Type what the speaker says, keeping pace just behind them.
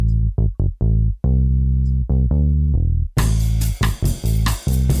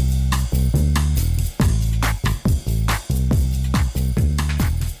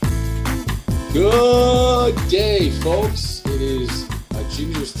Good day, folks. It is a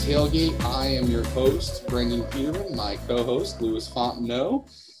Ginger's Tailgate. I am your host, Brendan Peterman, my co-host, Louis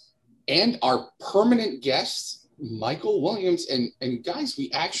Fontenot, and our permanent guest, Michael Williams. And guys, we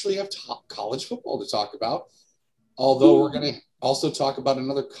actually have college football to talk about, although we're going to also talk about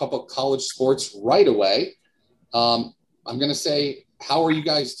another couple college sports right away. I'm going to say, how are you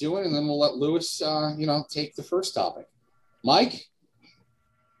guys doing? And then we'll let Louis, take the first topic. Mike?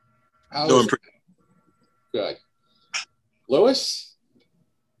 Doing pretty good. Louis?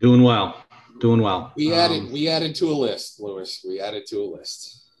 Doing well. We added to a list, Louis. We added to a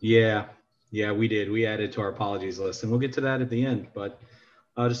list. Yeah, we did. We added to our apologies list, and we'll get to that at the end. But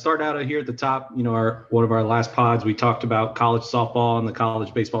to start out here at the top, one of our last pods, we talked about college softball and the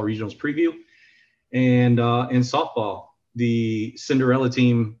college baseball regionals preview. And in softball, the Cinderella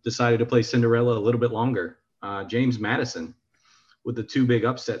team decided to play Cinderella a little bit longer. James Madison with the two big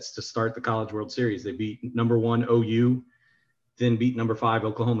upsets to start the College World Series. They beat number 1 OU, then beat number 5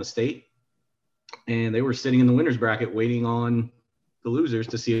 Oklahoma State. And they were sitting in the winner's bracket waiting on the losers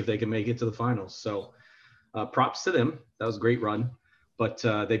to see if they can make it to the finals. So props to them. That was a great run. But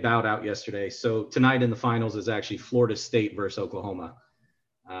they bowed out yesterday. So tonight in the finals is actually Florida State versus Oklahoma.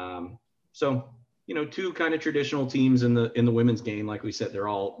 Two kind of traditional teams in the women's game. Like we said, they're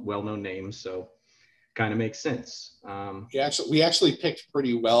all well-known names. So kind of makes sense. We actually picked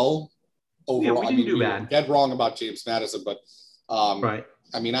pretty well overall. Yeah, we didn't do bad. Dead wrong about James Madison, but right.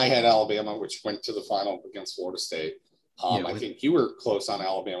 I mean, I had Alabama, which went to the final against Florida State. I think you were close on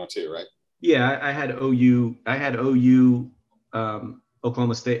Alabama too, right? Yeah, I had OU.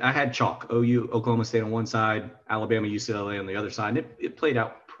 Oklahoma State. I had chalk. OU, Oklahoma State on one side, Alabama, UCLA on the other side. And it played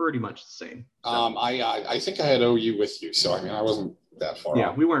out pretty much the same. So. I think I had OU with you, so I mean, I wasn't that far off.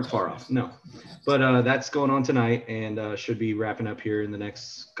 Yeah, we weren't far off, no. But that's going on tonight and should be wrapping up here in the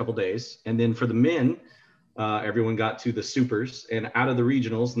next couple days. And then for the men, everyone got to the supers. And out of the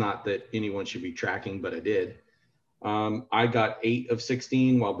regionals, not that anyone should be tracking, but I did. I got 8 of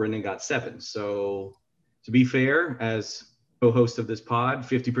 16 while Brendan got 7. So to be fair, as co-host of this pod,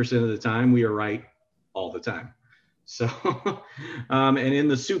 50% of the time we are right all the time. So, and in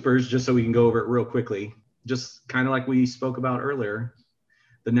the supers, just so we can go over it real quickly, just kind of like we spoke about earlier,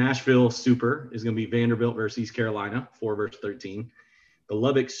 the Nashville Super is going to be Vanderbilt versus East Carolina, 4 versus 13. The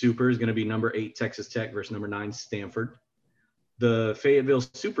Lubbock Super is going to be number 8 Texas Tech versus number 9 Stanford. The Fayetteville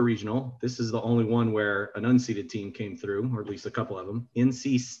Super Regional, this is the only one where an unseeded team came through, or at least a couple of them.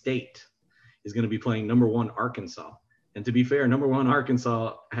 NC State is going to be playing number 1 Arkansas. And to be fair, number 1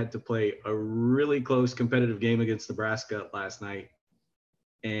 Arkansas had to play a really close competitive game against Nebraska last night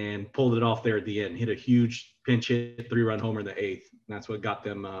and pulled it off there at the end. Hit a huge pinch hit, 3-run homer in the 8th. And that's what got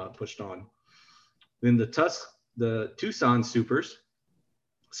them pushed on. Then the Tucson Supers,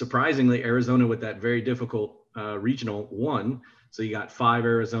 surprisingly, Arizona with that very difficult regional won. So you got 5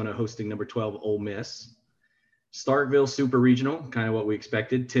 Arizona hosting number 12 Ole Miss. Starkville Super Regional, kind of what we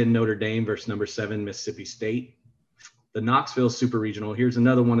expected, 10 Notre Dame versus number 7 Mississippi State. The Knoxville Super Regional, here's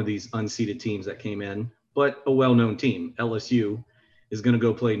another one of these unseeded teams that came in, but a well-known team. LSU is going to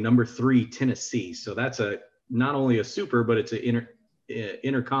go play number 3 Tennessee. So that's not only a super, but it's an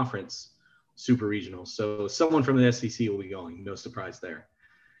interconference Super Regional. So someone from the SEC will be going, no surprise there.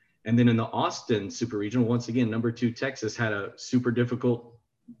 And then in the Austin Super Regional, once again, number 2 Texas had a super difficult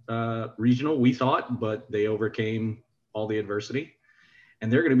regional, we thought, but they overcame all the adversity. And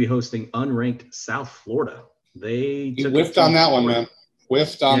they're going to be hosting unranked South Florida. They whiffed on that one, man.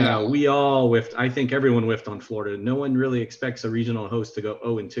 Whiffed on that one. We all whiffed. I think everyone whiffed on Florida. No one really expects a regional host to go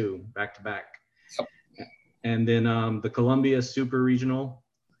 0-2 back to back. Yep. And then the Columbia Super Regional.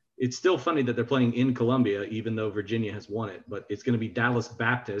 It's still funny that they're playing in Columbia, even though Virginia has won it. But it's going to be Dallas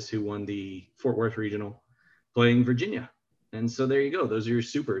Baptist, who won the Fort Worth Regional, playing Virginia. And so there you go. Those are your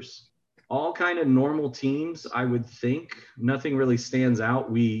supers. All kind of normal teams, I would think. Nothing really stands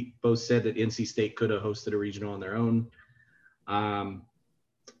out. We both said that NC State could have hosted a regional on their own.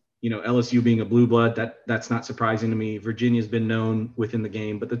 LSU being a blue blood, that's not surprising to me. Virginia's been known within the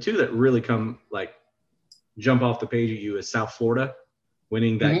game. But the two that really jump off the page at you is South Florida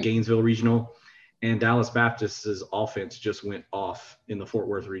winning that Gainesville regional. And Dallas Baptist's offense just went off in the Fort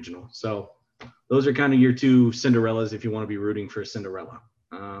Worth regional. So those are kind of your 2 Cinderellas if you want to be rooting for a Cinderella.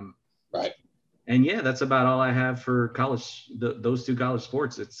 Right. And yeah, that's about all I have for college, those 2 college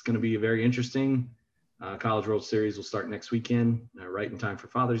sports. It's going to be very interesting. College World Series will start next weekend, right in time for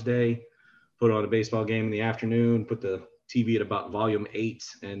Father's Day. Put on a baseball game in the afternoon, put the TV at about volume 8,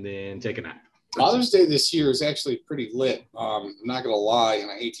 and then take a nap. Father's Day this year is actually pretty lit. I'm not going to lie,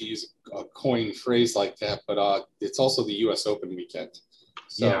 and I hate to use a coined phrase like that, but it's also the U.S. Open weekend.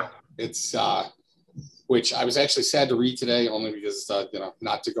 So yeah. It's which I was actually sad to read today, only because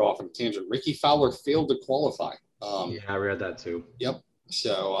not to go off on a tangent. Ricky Fowler failed to qualify. Yeah, I read that too. Yep.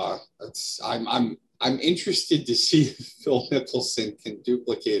 So I'm interested to see if Phil Mickelson can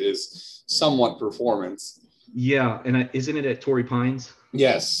duplicate his somewhat performance. Yeah, and isn't it at Torrey Pines?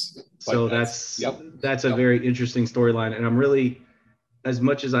 Yes. So that's a very interesting storyline, and I'm really, as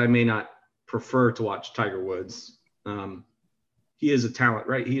much as I may not prefer to watch Tiger Woods, he is a talent,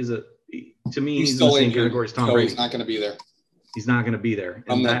 right? He's in the same category as Tom Brady. He's not going to be there. He's not going to be there.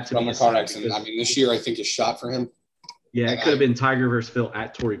 And from the car accident. I mean, this year I think is shot for him. Yeah, it could have been Tiger versus Phil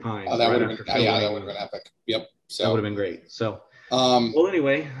at Torrey Pines. Oh, that would have been epic. Yep. So that would have been great. So, well,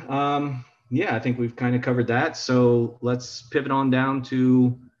 anyway, I think we've kind of covered that. So let's pivot on down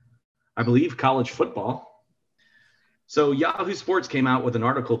to, I believe, college football. So Yahoo Sports came out with an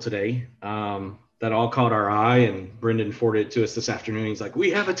article today that all caught our eye, and Brendan forwarded it to us this afternoon. He's like, we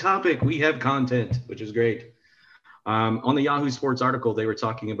have a topic, we have content, which is great. On the Yahoo Sports article, they were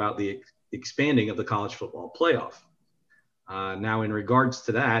talking about the expanding of the college football playoff. Now, in regards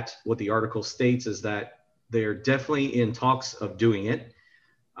to that, what the article states is that they're definitely in talks of doing it.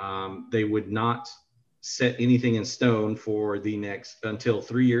 They would not set anything in stone for until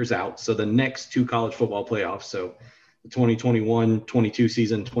 3 years out. So the next two college football playoffs, so the 2021-22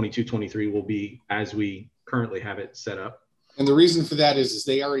 season, 22-23 will be as we currently have it set up. And the reason for that is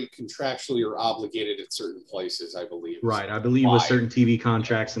they already contractually are obligated at certain places, I believe. Right. I believe with certain TV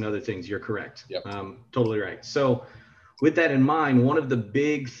contracts and other things, you're correct. Yep. Totally right. So with that in mind, one of the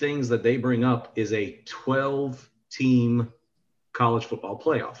big things that they bring up is a 12-team college football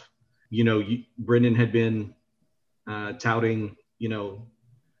playoff. Brendan had been touting,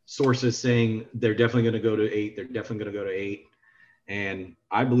 sources saying they're definitely going to go to 8. They're definitely going to go to 8. And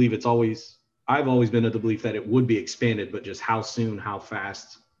I believe I've always been of the belief that it would be expanded, but just how soon, how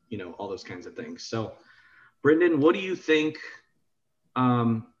fast, all those kinds of things. So, Brendan, what do you think?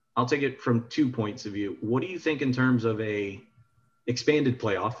 I'll take it from 2 points of view. What do you think in terms of a expanded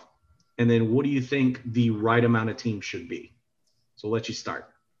playoff? And then what do you think the right amount of teams should be? So I'll let you start.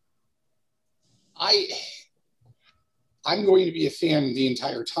 I'm going to be a fan the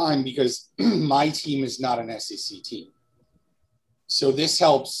entire time because my team is not an SEC team. So this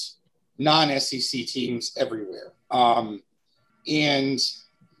helps non-SEC teams everywhere. And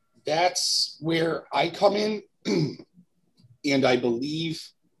that's where I come in. And I believe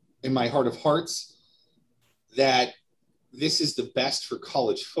in my heart of hearts that this is the best for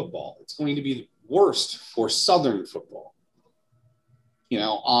college football. It's going to be the worst for Southern football.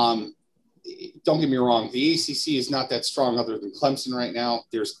 Don't get me wrong. The ACC is not that strong other than Clemson right now.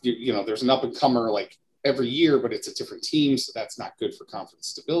 There's an up and comer like every year, but it's a different team. So that's not good for conference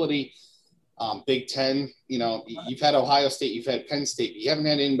stability. Big Ten, you've had Ohio State, you've had Penn State, but you haven't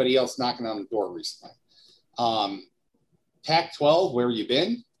had anybody else knocking on the door recently. Pac-12, where you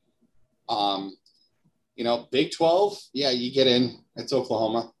been? Big 12, yeah, you get in. It's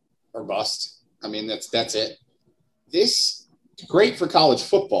Oklahoma or bust. I mean, that's it. This is great for college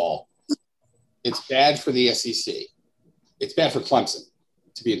football. It's bad for the SEC. It's bad for Clemson,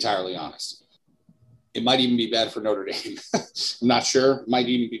 to be entirely honest. It might even be bad for Notre Dame. I'm not sure. It might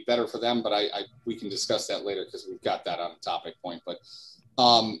even be better for them, but we can discuss that later because we've got that on a topic point. But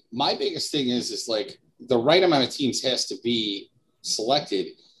my biggest thing is like the right amount of teams has to be selected.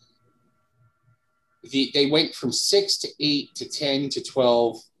 They went from 6 to 8 to 10 to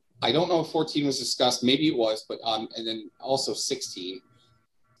 12. I don't know if 14 was discussed. Maybe it was, but and then also 16.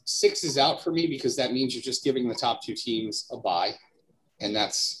 6 is out for me because that means you're just giving the top 2 teams a bye. And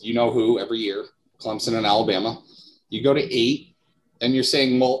that's, who every year, Clemson and Alabama. You go to 8 and you're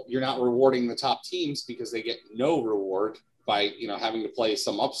saying, well, you're not rewarding the top teams because they get no reward by, having to play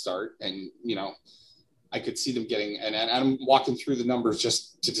some upstart. And, I could see them getting, and I'm walking through the numbers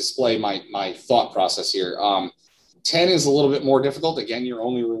just to display my thought process here. 10 is a little bit more difficult. Again, you're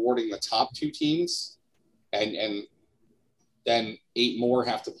only rewarding the top 2 teams and then 8 more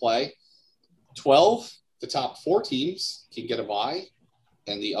have to play. 12, the top 4 teams can get a bye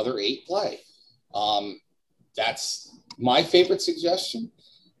and the other 8 play. That's my favorite suggestion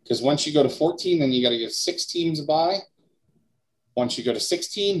because once you go to 14, then you got to give 6 teams a bye. Once you go to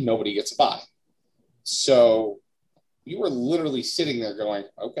 16, nobody gets a bye. So you were literally sitting there going,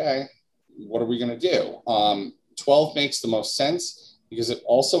 okay, what are we going to do? 12 makes the most sense because it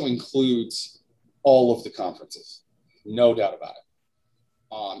also includes all of the conferences. No doubt about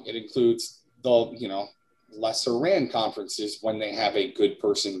it. It includes the, lesser ran conferences when they have a good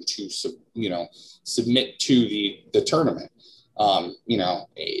person to, submit to the tournament.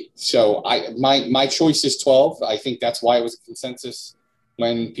 So my choice is 12. I think that's why it was a consensus,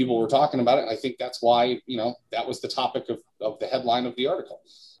 when people were talking about it. I think that's why, that was the topic of the headline of the article.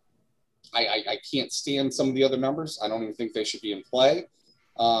 I can't stand some of the other numbers. I don't even think they should be in play.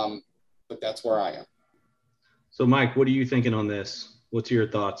 But that's where I am. So, Mike, what are you thinking on this? What's your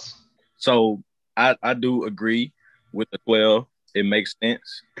thoughts? So I do agree with the 12. It makes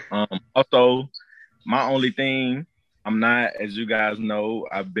sense. Also, my only thing, I'm not, as you guys know,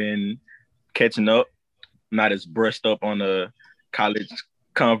 I've been catching up, not as brushed up on the college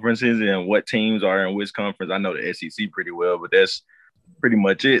conferences and what teams are in which conference. I know the SEC pretty well, but that's pretty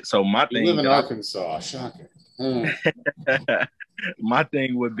much it. So my thing, live in Arkansas, shocking. My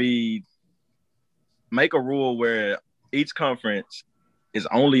thing would be make a rule where each conference is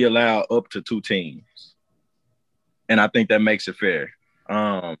only allowed up to 2 teams, and I think that makes it fair.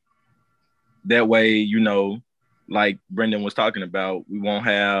 That way, like Brendan was talking about, we won't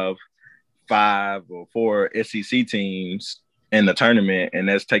have 5 or 4 SEC teams in the tournament, and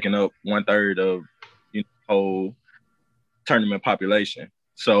that's taking up 1/3 of whole tournament population.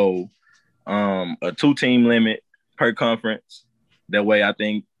 So a 2-team limit per conference. That way, I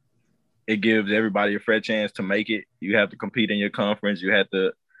think it gives everybody a fair chance to make it. You have to compete in your conference. You have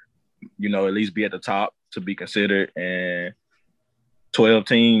to, at least be at the top to be considered. And 12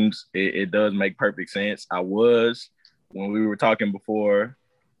 teams, it does make perfect sense. When we were talking before,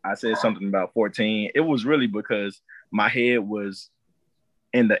 I said something about 14. It was really because my head was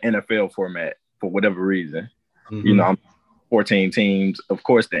in the NFL format for whatever reason. Mm-hmm. I'm 14 teams. Of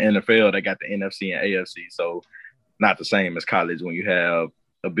course, the NFL, they got the NFC and AFC. So not the same as college when you have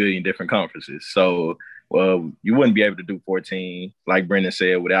a billion different conferences. So, you wouldn't be able to do 14, like Brendan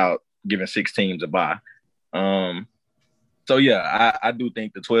said, without giving 6 teams a bye. So, yeah, I do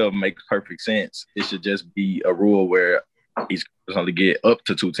think the 12 makes perfect sense. It should just be a rule where each conference only get up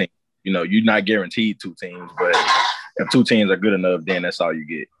to 2 teams. You're not guaranteed 2 teams, but if 2 teams are good enough, then that's all you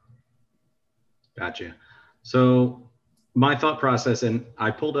get. Gotcha. So my thought process, and I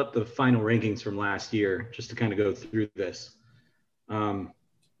pulled up the final rankings from last year just to kind of go through this.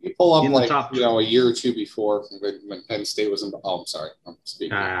 You pull up a year or two before when Penn State was in. Oh, I'm sorry. I'm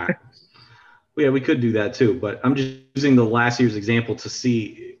speaking. Yeah, we could do that too, but I'm just using the last year's example to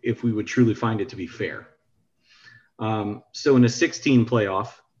see if we would truly find it to be fair. So in a 16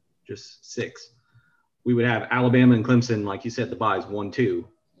 playoff, just 6, we would have Alabama and Clemson, like you said, the byes 1-2,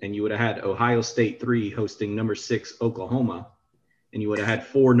 and you would have had Ohio State 3 hosting number 6 Oklahoma, and you would have had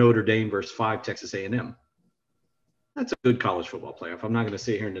 4 Notre Dame versus 5 Texas A&M. That's a good college football playoff. I'm not going to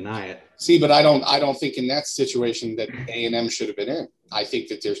sit here and deny it. See, but I don't think in that situation that A&M should have been in. I think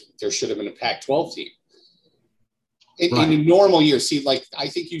that there should have been a Pac-12 team. In a normal year, I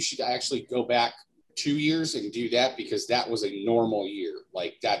think you should actually go back 2 years and do that because that was a normal year.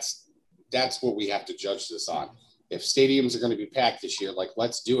 Like that's what we have to judge this on. If stadiums are going to be packed this year,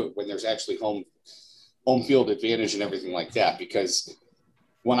 let's do it when there's actually home field advantage and everything like that. Because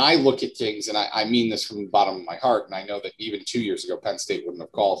when I look at things, and I mean this from the bottom of my heart, and I know that even 2 years ago, Penn State wouldn't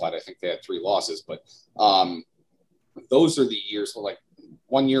have qualified. I think they had 3 losses, but those are the years where,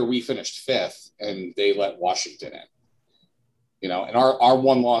 one year we finished 5th and they let Washington in, and our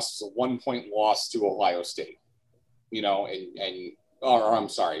one loss was a 1-point loss to Ohio State, I'm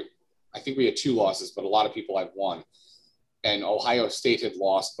sorry, I think we had 2 losses, but a lot of people had 1. And Ohio State had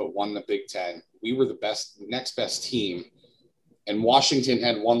lost, but won the Big Ten. We were the next best team. And Washington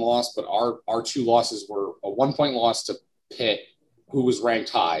had 1 loss, but our 2 losses were a 1-point loss to Pitt, who was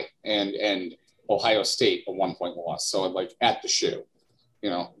ranked high, and Ohio State, a 1-point loss. So at the shoe,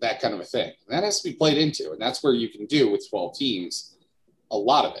 that kind of a thing. And that has to be played into, and that's where you can do with 12 teams a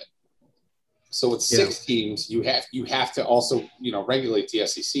lot of it. So with 6 teams, you have to also regulate the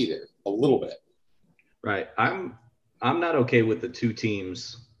SEC there a little bit. Right. I'm not okay with the 2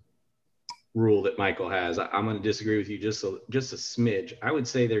 teams rule that Michael has. I'm going to disagree with you just a smidge. I would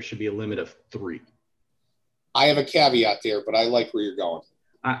say there should be a limit of 3. I have a caveat there, but I like where you're going.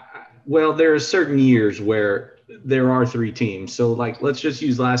 Well, there are certain years where there are 3 teams. So let's just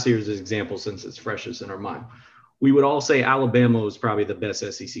use last year's as example since it's freshest in our mind. We would all say Alabama was probably the best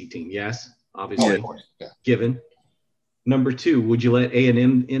SEC team. Yes, obviously, given. Number 2, would you let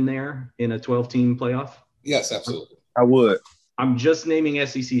A&M in there in a 12-team playoff? Yes, absolutely. I would. I'm just naming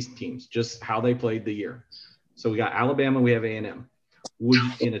SEC teams, just how they played the year. So we got Alabama, we have A&M. Would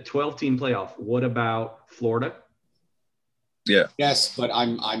you, in a 12-team playoff, what about Florida? Yeah. Yes, but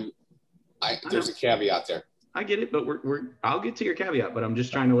there's a caveat there. I get it, but I'll get to your caveat, but I'm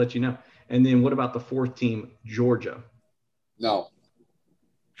just trying to let you know. And then what about the 4th team, Georgia? No.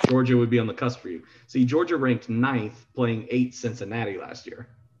 Georgia would be on the cusp for you. See, Georgia ranked 9th, playing 8 Cincinnati last year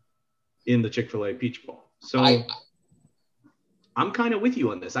in the Chick-fil-A Peach Bowl. So I'm kind of with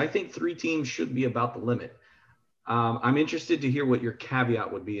you on this. I think 3 teams should be about the limit. I'm interested to hear what your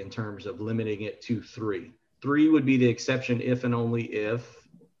caveat would be in terms of limiting it to 3. 3 would be the exception if and only if.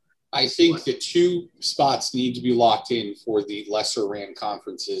 I think the 2 spots need to be locked in for the lesser ran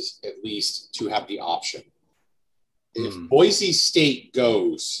conferences, at least to have the option. If Boise State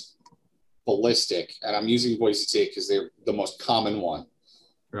goes ballistic, and I'm using Boise State because they're the most common one.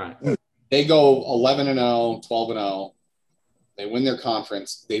 Right. They go 11-0, 12-0. They win their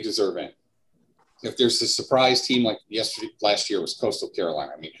conference. They deserve it. If there's a surprise team like last year was Coastal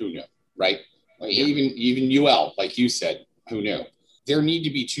Carolina, I mean, who knew, right? Like even UL, like you said, who knew? There need to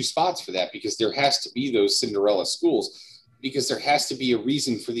be 2 spots for that because there has to be those Cinderella schools, because there has to be a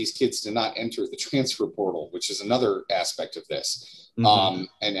reason for these kids to not enter the transfer portal, which is another aspect of this.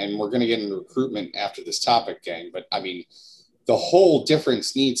 And we're going to get into recruitment after this topic, gang. But I mean, the whole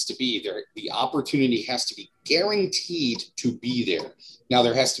difference needs to be there. The opportunity has to be guaranteed to be there. Now,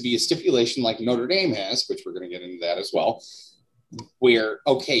 there has to be a stipulation like Notre Dame has, which we're going to get into that as well, where,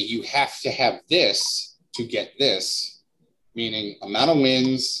 okay, you have to have this to get this, meaning amount of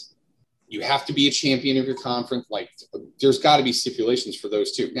wins. You have to be a champion of your conference. Like, there's got to be stipulations for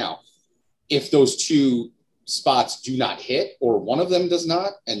those 2. Now, if those 2 spots do not hit, or one of them does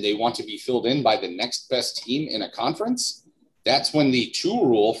not, and they want to be filled in by the next best team in a conference, that's when the 2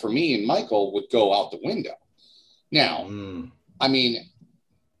 rule for me and Michael would go out the window. Now, I mean,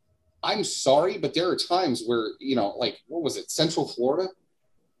 I'm sorry, but there are times where, you know, like, what was it? Central Florida.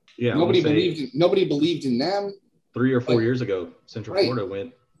 Yeah. Nobody believed in them. 3 or 4 years ago, Central Florida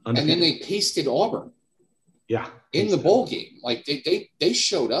went undefeated. And then they pasted Auburn. Yeah. In the bowl game. Like they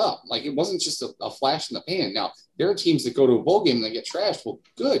showed up. Like, it wasn't just a flash in the pan. Now, there are teams that go to a bowl game and they get trashed. Well,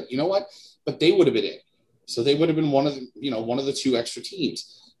 good. You know what? But they would have been in. So they would have been one of the 2 extra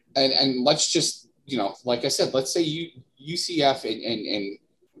teams. And let's just, you know, like I said, let's say UCF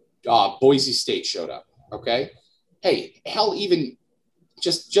and Boise State showed up. Okay. Hey, hell, even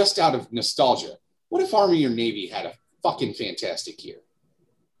just out of nostalgia, what if Army or Navy had a fucking fantastic year?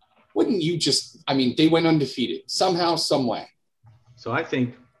 Wouldn't you just, I mean, they went undefeated somehow, some way. So I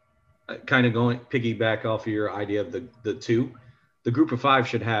think kind of piggyback off of your idea of the 2, the group of 5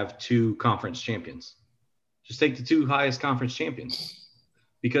 should have 2 conference champions. Just take the 2 highest conference champions.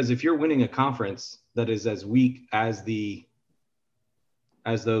 Because if you're winning a conference that is as weak as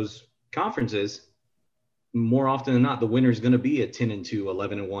those conferences, more often than not, the winner is going to be a 10-2,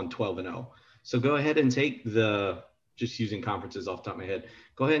 11-1, 12-0. So go ahead and take just using conferences off the top of my head,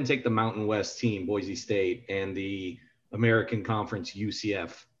 go ahead and take the Mountain West team, Boise State, and the American Conference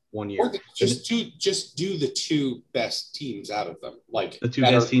UCF one year. Or just do the 2 best teams out of them. Like the 2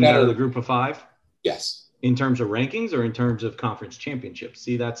 best teams out of the group of 5? Yes. In terms of rankings or in terms of conference championships?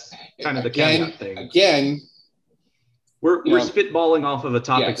 See, that's kind of the caveat thing. Again, we're spitballing off of a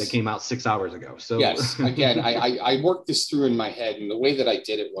topic that came out 6 hours ago. So yes, again, I worked this through in my head, and the way that I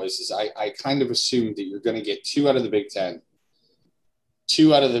did it was I kind of assumed that you're going to get 2 out of the Big Ten,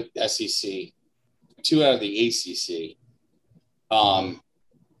 2 out of the SEC, 2 out of the ACC.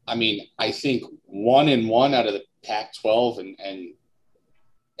 I mean, I think 1 and 1 out of the Pac-12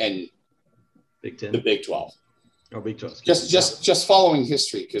 and Big Ten, the Big 12. Or Big 12. Just following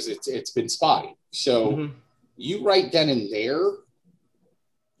history, because it's been spotty. So you right then and there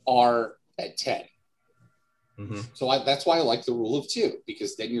are at 10. So that's why I like the rule of 2,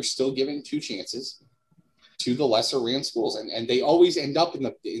 because then you're still giving 2 chances to the lesser ran schools, and they always end up in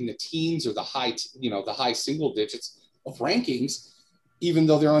the teens or the high single digits of rankings, even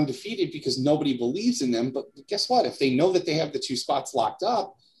though they're undefeated, because nobody believes in them. But guess what? If they know that they have the 2 spots locked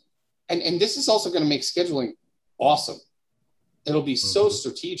up, and this is also going to make scheduling awesome. It'll be so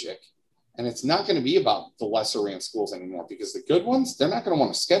strategic, and it's not going to be about the lesser ran schools anymore, because the good ones, they're not going to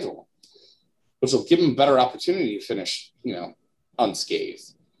want to schedule them, which will give them a better opportunity to finish,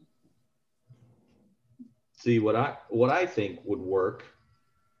 unscathed. See, what I think would work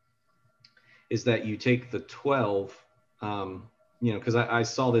is that you take the 12, because I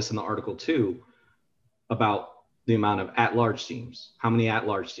saw this in the article too about the amount of at-large teams. How many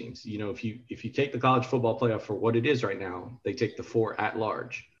at-large teams? If you take the college football playoff for what it is right now, they take the 4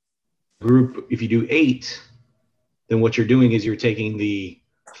 at-large group. If you do 8, then what you're doing is you're taking the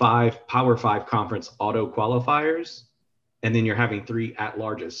 5 Power 5 conference auto qualifiers, and then you're having 3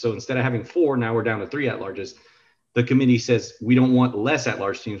 at-larges. So instead of having 4, now we're down to 3 at-larges. The committee says we don't want less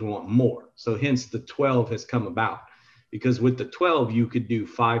at-large teams, we want more. So hence the 12 has come about, because with the 12, you could do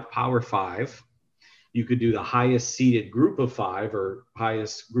 5 Power 5. You could do the highest seeded group of 5 or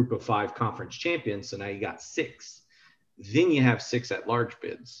highest group of 5 conference champions. So now you got 6. Then you have 6 at-large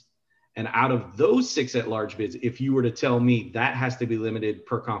bids. And out of those 6 at-large bids, if you were to tell me that has to be limited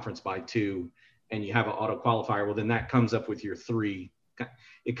per conference by 2 and you have an auto qualifier, well, then that comes up with your 3.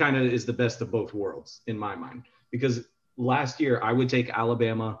 It kind of is the best of both worlds in my mind, because last year I would take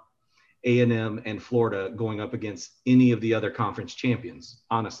Alabama, A&M, and Florida going up against any of the other conference champions,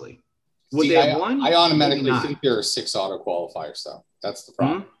 honestly. Would they have won? I automatically think there are 6 auto qualifiers, though. That's the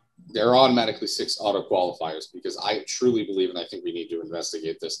problem. There are automatically 6 auto qualifiers because I truly believe, and I think we need to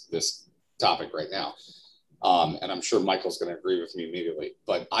investigate this topic right now. And I'm sure Michael's going to agree with me immediately,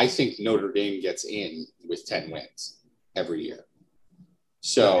 but I think Notre Dame gets in with 10 wins every year.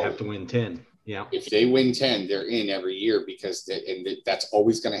 So they have to win 10. Yeah. If they win 10, they're in every year because that's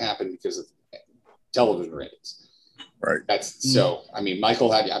always going to happen because of television ratings. Right. So. I mean,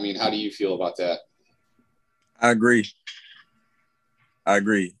 Michael, how do you feel about that? I agree.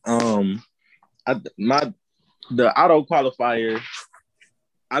 The auto qualifier,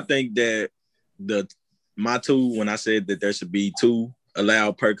 I think that my 2, when I said that there should be 2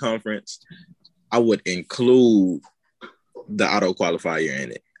 allowed per conference, I would include the auto qualifier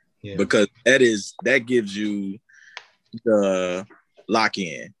in it. Yeah. Because that gives you the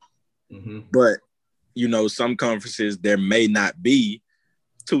lock-in. Mm-hmm. But, some conferences, there may not be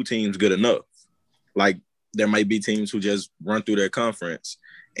 2 teams good enough. Like, there might be teams who just run through their conference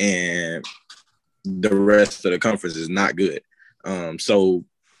and the rest of the conference is not good. So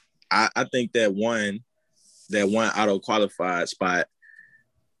I think that one auto qualified spot,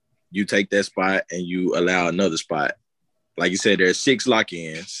 you take that spot and you allow another spot. Like you said, there's 6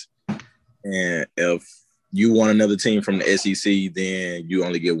 lock-ins. And if you want another team from the SEC, then you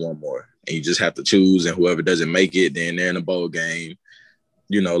only get 1 more. And you just have to choose, and whoever doesn't make it, then they're in a bowl game,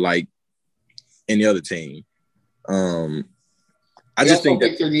 like any other team. I just think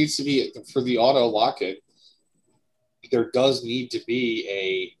there needs to be, for the auto lock-it, there does need to be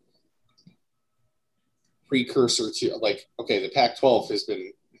a precursor to, like, okay, the Pac-12 has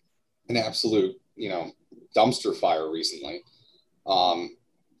been an absolute, dumpster fire recently.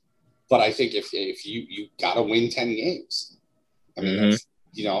 But I think if you got to win 10 games, I mean,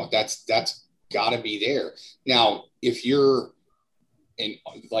 that's got to be there. Now, if you're in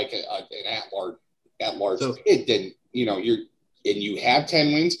like an at-large bid, then you have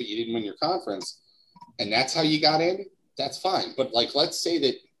 10 wins, but you didn't win your conference, and that's how you got in. That's fine. But like, let's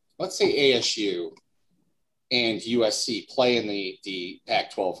say ASU and USC play in the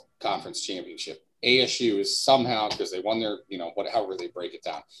Pac-12 conference championship. ASU is somehow, because they won their, however they break it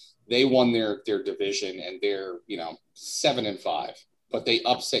down, they won their division and they're, 7-5, but they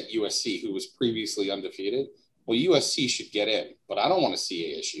upset USC, who was previously undefeated. Well, USC should get in, but I don't want to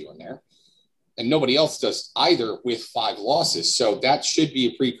see ASU in there. And nobody else does either with 5 losses. So that should be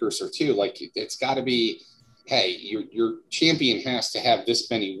a precursor too. Like, it's got to be, hey, your champion has to have this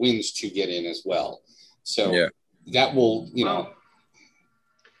many wins to get in as well. So that will,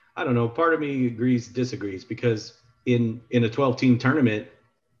 I don't know. Part of me disagrees, because in a 12-team tournament,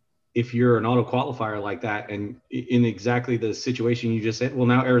 if you're an auto qualifier like that, and in exactly the situation you just said, well,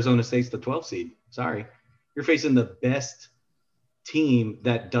 now Arizona State's the 12th seed. Sorry. You're facing the best team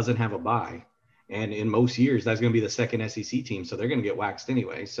that doesn't have a bye. And in most years, that's going to be the second SEC team. So they're going to get waxed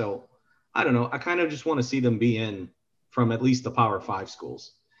anyway. So I don't know. I kind of just want to see them be in from at least the Power 5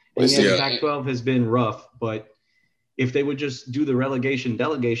 schools. And the Pac-12 has been rough, but if they would just do the relegation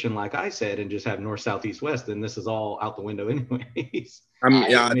delegation, like I said, and just have North, South, East, West, then this is all out the window anyways. It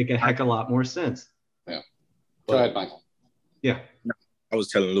would make a heck of a lot more sense. Yeah. Go ahead, Michael. Yeah. I was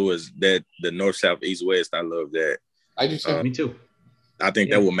telling Lewis that the North, South, East, West, I love that. I do too. Me too. I think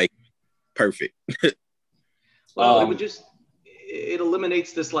that will make it perfect. Well, it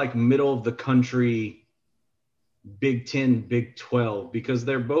eliminates this like middle of the country Big 10, Big 12, because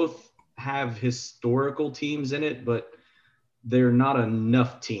they're both have historical teams in it, but they're not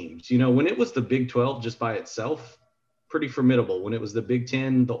enough teams. When it was the Big 12 just by itself, pretty formidable. When it was the Big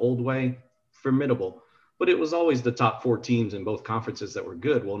 10 the old way, formidable. But it was always the top 4 teams in both conferences that were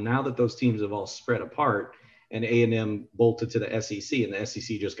good. Well, now that those teams have all spread apart and A&M bolted to the SEC and the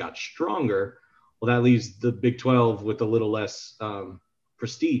SEC just got stronger, well, that leaves the Big 12 with a little less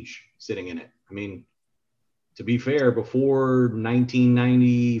prestige sitting in it. I mean, to be fair, before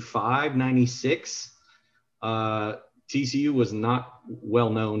 1995, 96, TCU was not well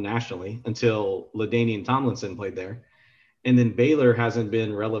known nationally until LaDainian Tomlinson played there. And then Baylor hasn't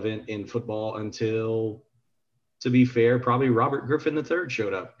been relevant in football until, to be fair, probably Robert Griffin III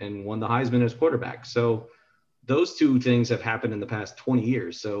showed up and won the Heisman as quarterback. So those 2 things have happened in the past 20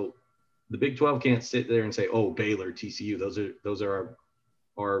 years. So the Big 12 can't sit there and say, oh, Baylor, TCU, those are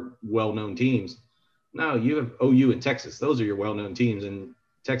our well-known teams. No, you have OU and Texas. Those are your well-known teams. And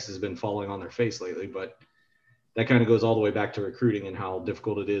Texas has been falling on their face lately, but that kind of goes all the way back to recruiting and how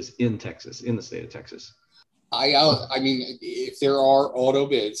difficult it is in Texas, in the state of Texas. I mean, if there are auto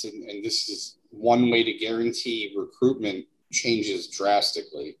bids, and this is one way to guarantee recruitment changes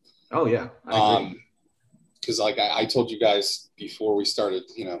drastically. Oh yeah, I agree. Because like I told you guys before we started,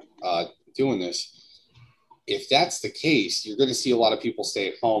 doing this, if that's the case, you're going to see a lot of people stay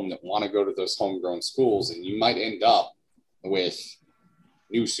at home that want to go to those homegrown schools, and you might end up with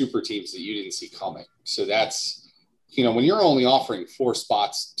new super teams that you didn't see coming. So that's, when you're only offering 4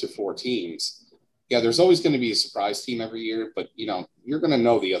 spots to 4 teams, yeah, there's always going to be a surprise team every year, but you're going to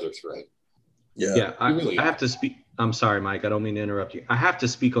know the other 3. Yeah. I have to speak. I'm sorry, Mike. I don't mean to interrupt you. I have to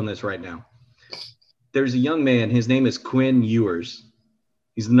speak on this right now. There's a young man. His name is Quinn Ewers.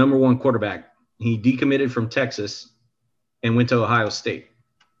 He's the number 1 quarterback. He decommitted from Texas and went to Ohio State.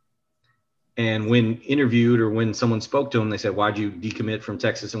 And when interviewed or when someone spoke to him, they said, "Why'd you decommit from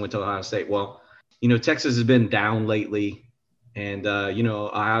Texas and went to Ohio State?" Well, Texas has been down lately. And,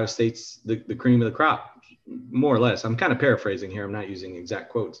 Ohio State's the cream of the crop, more or less. I'm kind of paraphrasing here. I'm not using exact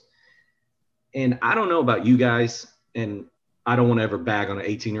quotes. And I don't know about you guys, and I don't want to ever bag on an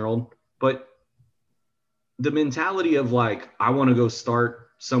 18-year-old, but the mentality of like, I want to go start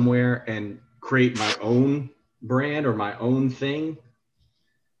somewhere and create my own brand or my own thing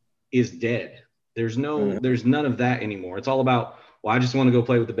is dead. There's none of that anymore. It's all about, well, I just want to go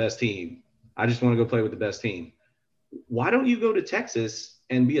play with the best team. Why don't you go to Texas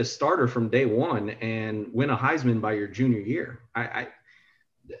and be a starter from day one and win a Heisman by your junior year?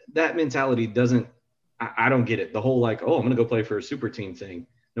 That mentality doesn't, I don't get it. The whole like, oh, I'm going to go play for a super team thing,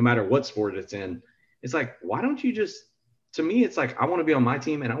 no matter what sport it's in. It's like, why don't you just, to me, it's like, I want to be on my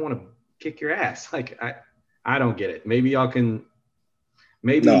team and I want to kick your ass. Like, I don't get it. Maybe y'all can,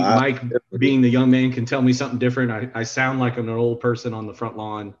 Mike, being the young man, can tell me something different. I sound like I'm an old person on the front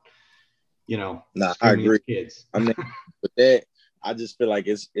lawn. I agree. Kids. I mean, with that, I just feel like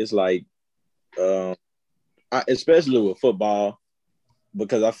it's like, especially with football,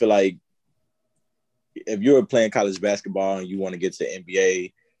 because I feel like if you're playing college basketball and you want to get to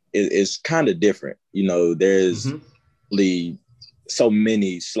NBA, it's kind of different. There's so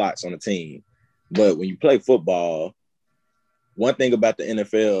many slots on the team, but when you play football, one thing about the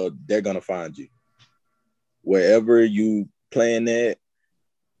NFL, they're gonna find you wherever you playing at.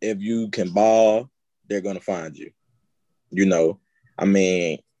 If you can ball, they're going to find you. I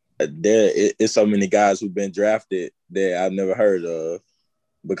mean, there is so many guys who've been drafted that I've never heard of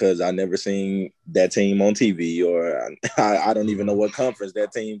because I never seen that team on TV, or I don't even know what conference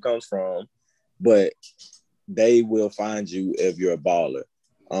that team comes from, but they will find you if you're a baller.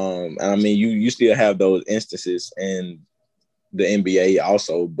 And I mean, you still have those instances in the NBA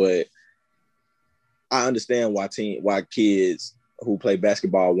also, but I understand why kids who play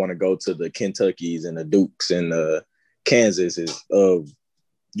basketball want to go to the Kentuckys and the Dukes and the Kansases of,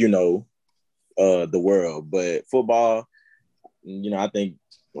 the world. But football, I think,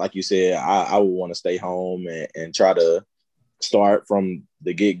 like you said, I would want to stay home and try to start from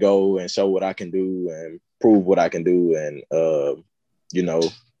the get-go and show what I can do and prove what I can do and,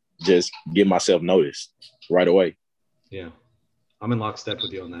 just get myself noticed right away. Yeah. I'm in lockstep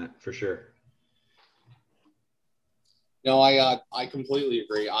with you on that for sure. No, I completely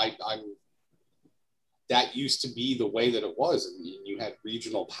agree. That used to be the way that it was. I mean, you had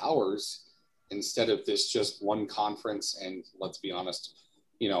regional powers instead of this just one conference. And let's be honest,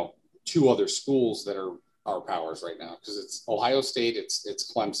 2 other schools that are our powers right now, because it's Ohio State,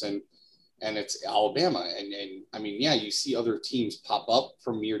 it's Clemson, and it's Alabama. And I mean, yeah, you see other teams pop up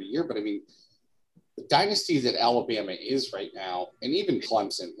from year to year, but I mean, the dynasty that Alabama is right now, and even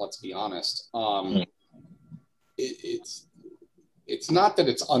Clemson, let's be honest, it's not that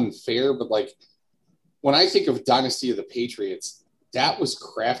it's unfair, but like when I think of dynasty of the Patriots, that was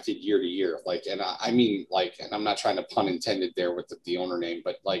crafted year to year. Like, and I mean, like, and I'm not trying to pun intended there with the owner name,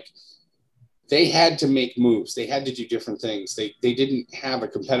 but like they had to make moves. They had to do different things. They didn't have a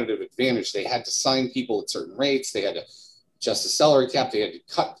competitive advantage. They had to sign people at certain rates. They had to adjust the salary cap. They had to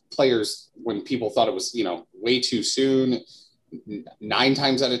cut players when people thought it was, way too soon. 9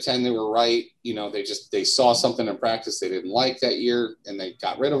 times out of 10, they were right. They saw something in practice they didn't like that year and they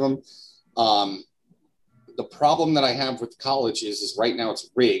got rid of them. The problem that I have with college is right now it's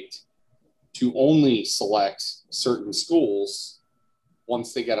rigged to only select certain schools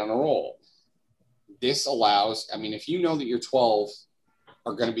once they get on a roll. This allows, I mean, if you know that your 12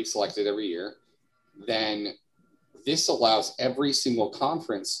 are going to be selected every year, then this allows every single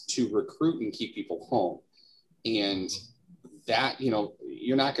conference to recruit and keep people home. And that,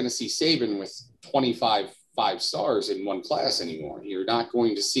 you're not going to see Saban with 25 5 stars in one class anymore. You're not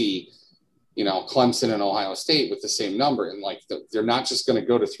going to see, Clemson and Ohio State with the same number. And like, they're not just going to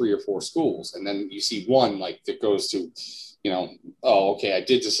go to 3 or 4 schools. And then you see one like that goes to, oh, okay, I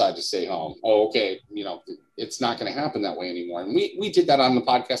did decide to stay home. Oh, okay. It's not going to happen that way anymore. And we did that on the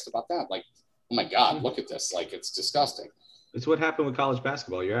podcast about that. Like, oh my God, look at this. Like, it's disgusting. It's what happened with college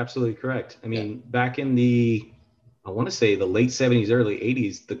basketball. You're absolutely correct. I mean, back in the late 70s, early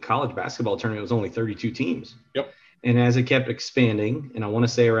 80s, the college basketball tournament was only 32 teams. Yep. And as it kept expanding, and I want to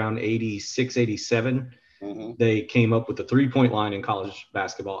say around 86, 87, they came up with the 3-point line in college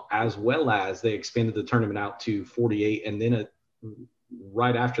basketball, as well as they expanded the tournament out to 48. And then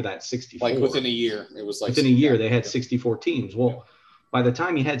right after that, 64. Like within a year, it was like within a year, they had 64 teams. Well, by the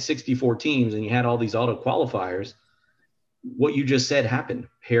time you had 64 teams and you had all these auto qualifiers, what you just said happened.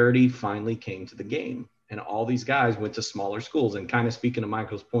 Parity finally came to the game. And all these guys went to smaller schools. And kind of speaking to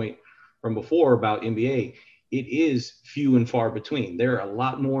Michael's point from before about NBA, it is few and far between. There are a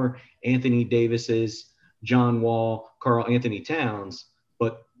lot more Anthony Davises, John Wall, Karl Anthony Towns,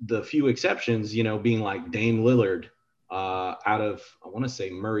 but the few exceptions, being like Dame Lillard out of, I want to say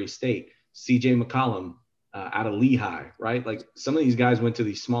Murray State, CJ McCollum out of Lehigh, right? Like some of these guys went to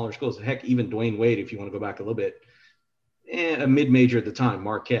these smaller schools. Heck, even Dwayne Wade, if you want to go back a little bit, a mid-major at the time,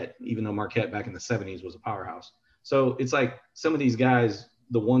 Marquette, even though Marquette back in the 70s was a powerhouse. So it's like some of these guys,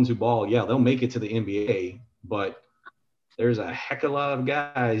 the ones who ball, they'll make it to the NBA, but there's a heck of a lot of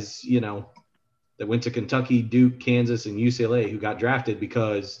guys, that went to Kentucky, Duke, Kansas, and UCLA who got drafted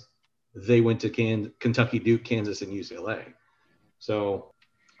because they went to Kentucky, Duke, Kansas, and UCLA. So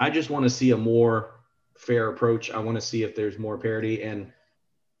I just want to see a more fair approach. I want to see if there's more parity. And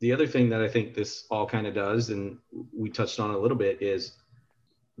the other thing that I think this all kind of does, and we touched on it a little bit, is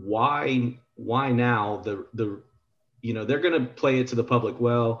why now they're going to play it to the public.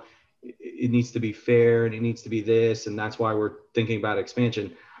 Well, it needs to be fair and it needs to be this. And that's why we're thinking about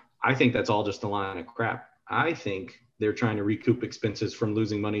expansion. I think that's all just a line of crap. I think they're trying to recoup expenses from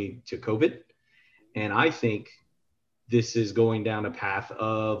losing money to COVID. And I think this is going down a path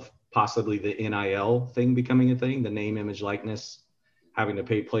of possibly the NIL thing becoming a thing, the name, image, likeness, having to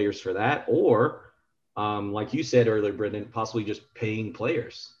pay players for that. Or like you said earlier, Brendan, possibly just paying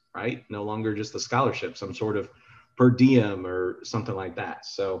players, right? No longer just the scholarship, some sort of per diem or something like that.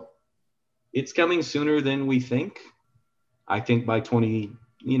 So it's coming sooner than we think. I think by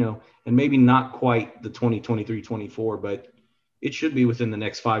and maybe not quite the 2023-24, but it should be within the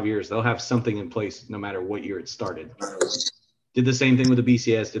next 5 years. They'll have something in place no matter what year it started. Did the same thing with the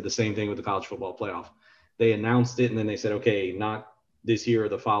BCS, did the same thing with the college football playoff. They announced it and then they said, okay, not this year or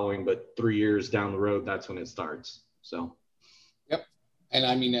the following, but 3 years down the road, that's when it starts. So. Yep. And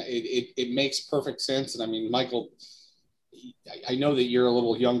I mean, it makes perfect sense. And I mean, Michael, I know that you're a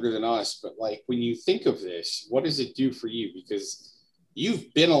little younger than us, but like when you think of this, what does it do for you? Because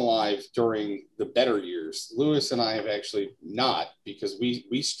you've been alive during the better years. Lewis and I have actually not, because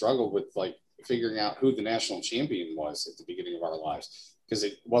we struggled with like figuring out who the national champion was at the beginning of our lives, because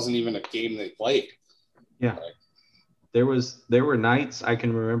it wasn't even a game they played. Yeah. Right? There were nights I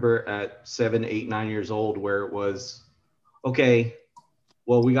can remember at 7, 8, 9 years old where it was, okay,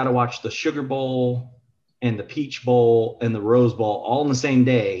 well, we got to watch the Sugar Bowl and the Peach Bowl and the Rose Bowl all on the same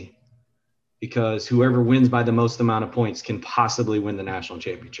day, because whoever wins by the most amount of points can possibly win the national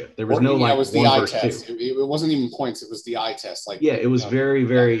championship. There was no it was the one eye versus test. two. It wasn't even points. It was the eye test. Like, it was very,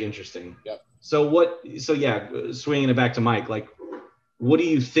 very interesting. Yep. So swinging it back to Mike, like, what do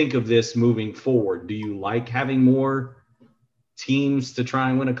you think of this moving forward? Do you like having more teams to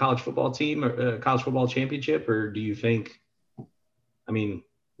try and win a college football team or a college football championship? Or do you think,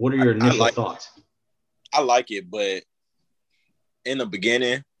 what are your initial thoughts? I like it, but in the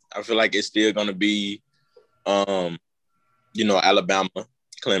beginning, I feel like it's still going to be, Alabama,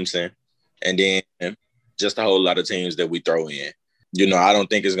 Clemson, and then just a whole lot of teams that we throw in. I don't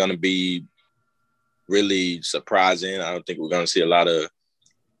think it's going to be really surprising. I don't think we're going to see a lot of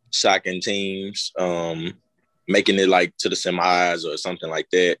shocking teams making it like to the semis or something like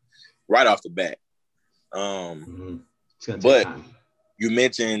that right off the bat. But you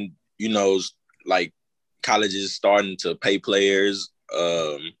mentioned, like colleges starting to pay players,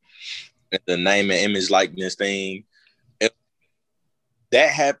 the name and image likeness thing. If that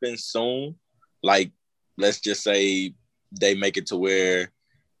happens soon, like let's just say they make it to where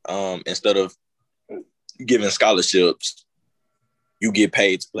instead of giving scholarships, you get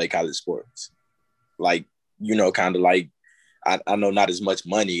paid to play college sports. Like, kind of like, I know not as much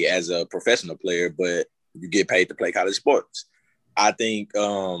money as a professional player, but you get paid to play college sports. I think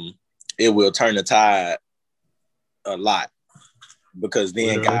it will turn the tide a lot, because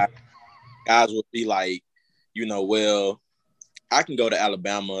then guys will be like, well, I can go to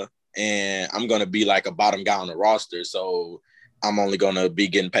Alabama and I'm going to be like a bottom guy on the roster. So I'm only going to be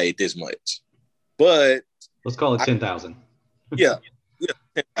getting paid this much. But let's call it 10,000. Yeah,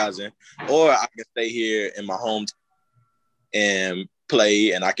 10,000. Or I can stay here in my home and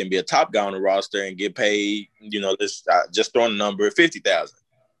play, and I can be a top guy on the roster and get paid. Let's just throw a number 50,000.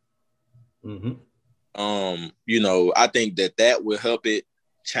 Mm-hmm. I think that will help it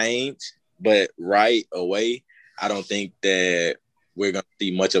change, but right away, I don't think that we're gonna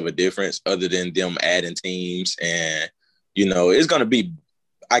see much of a difference other than them adding teams, and it's gonna be,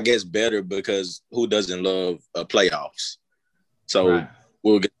 I guess, better because who doesn't love playoffs? So right.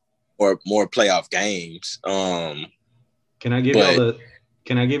 We'll get more playoff games. Can I give y'all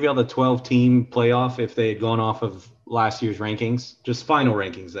the 12-team playoff if they had gone off of last year's rankings? Just final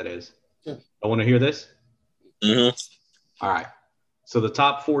rankings, that is. Sure. I want to hear this. Mm-hmm. All right. So the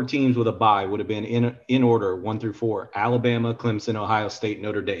top 4 teams with a bye would have been in order 1 through 4: Alabama, Clemson, Ohio State,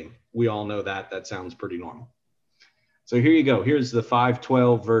 Notre Dame. We all know that. That sounds pretty normal. So here you go. Here's the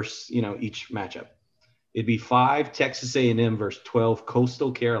 5-12 versus each matchup. It'd be 5 Texas A&M versus 12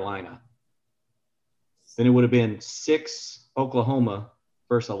 Coastal Carolina. Then it would have been 6 Oklahoma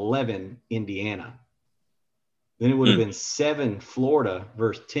versus 11 Indiana. Then it would have been 7 Florida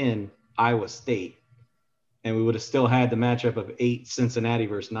versus 10 Iowa State. And we would have still had the matchup of 8 Cincinnati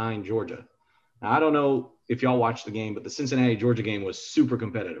versus 9 Georgia. Now, I don't know if y'all watched the game, but the Cincinnati-Georgia game was super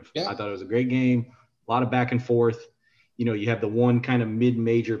competitive. Yeah. I thought it was a great game, a lot of back and forth. You have the one kind of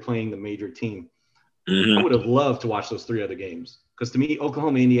mid-major playing the major team. Mm-hmm. I would have loved to watch those 3 other games because to me,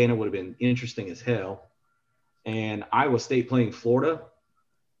 Oklahoma, Indiana would have been interesting as hell. And Iowa State playing Florida,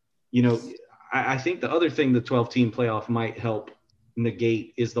 I think the other thing the 12-team playoff might help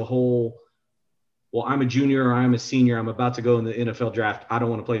negate is the whole, well, I'm a junior or I'm a senior, I'm about to go in the NFL draft, I don't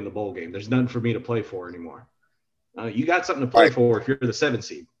want to play in the bowl game. There's nothing for me to play for anymore. You got something to play for if you're the 7th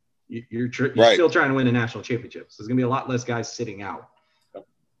seed. You're still trying to win a national championship. So there's going to be a lot less guys sitting out.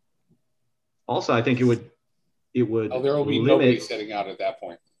 Also, I think it would there will be nobody sitting out at that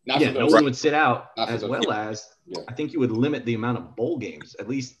point. Nobody would sit out, as well as I think you would limit the amount of bowl games, at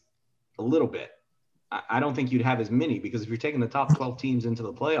least a little bit. I don't think you'd have as many because if you're taking the top 12 teams into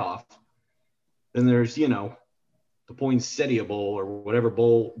the playoff, then there's, the Poinsettia Bowl or whatever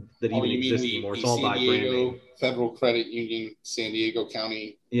bowl that even exists anymore. It's all by brand name. Federal Credit Union, San Diego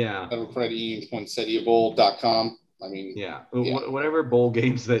County. Yeah. Federal Credit Union, PoinsettiaBowl.com. Whatever bowl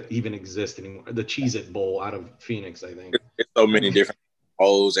games that even exist anymore. The Cheez-It Bowl out of Phoenix, I think. There's so many different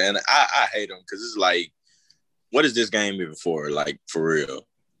bowls, and I hate them because it's like, what is this game even for? Like, for real.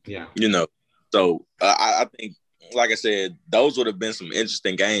 Yeah. So I think, like I said, those would have been some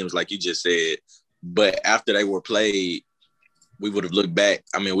interesting games, like you just said. But after they were played, we would have looked back.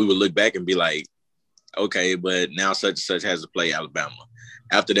 We would look back and be like, okay, but now such and such has to play Alabama.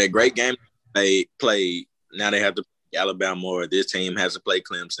 After that great game they played, now they have to play Alabama, or this team has to play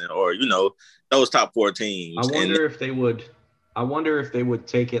Clemson, or, those top 4 teams. I wonder if they would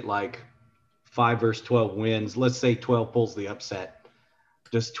take it like 5 versus 12 wins. Let's say 12 pulls the upset.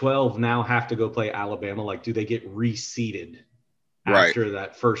 Does 12 now have to go play Alabama? Like, do they get reseeded after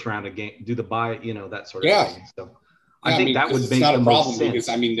that first round of game? Do the bye, that sort of thing. So I think that would make the most sense.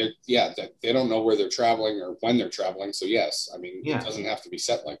 Because they don't know where they're traveling or when they're traveling. So yes, it doesn't have to be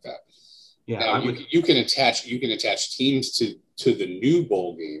set like that. Yeah, now, you can attach teams to the new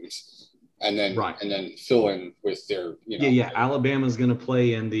bowl games, and then fill in with their Alabama's going to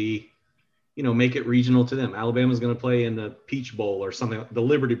play in the, make it regional to them. Alabama's going to play in the Peach Bowl or something, the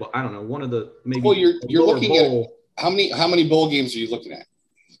Liberty Bowl. I don't know, one of the maybe. Well, you're looking at how many bowl games are you looking at?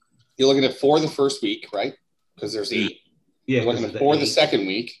 You're looking at 4 the first week, right? Because there's 8. Yeah, you're looking at 4 the second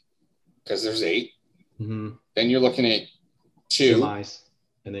week because there's 8. Mm-hmm. Then you're looking at 2 semis.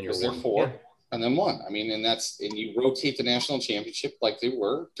 And then you're 4, and then 1. And you rotate the national championship like they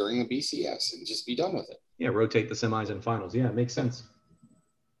were during the BCS, and just be done with it. Yeah, rotate the semis and finals. Yeah, it makes sense.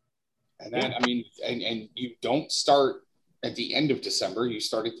 And that, and you don't start at the end of December. You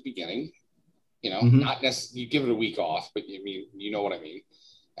start at the beginning. Not necessarily. You give it a week off, but you know what I mean.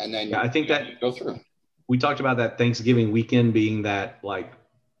 And then I think that you go through. We talked about that Thanksgiving weekend being that like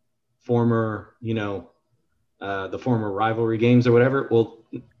former, the former rivalry games or whatever. Well,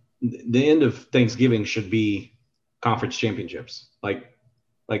 the end of Thanksgiving should be conference championships. Like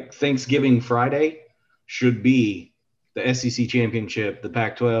Thanksgiving Friday should be the SEC championship, the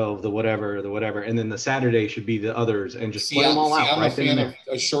Pac-12, the whatever, and then the Saturday should be the others, and just play them all out right then and there.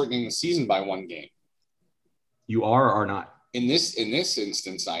 I'm shortening the season by 1 game. You are or not? In this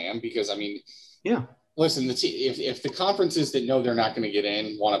instance, I am, because Listen, if the conferences that know they're not going to get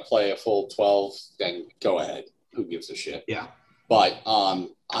in want to play a full 12, then go ahead. Who gives a shit? Yeah. But I'm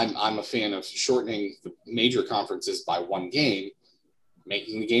a fan of shortening the major conferences by one game,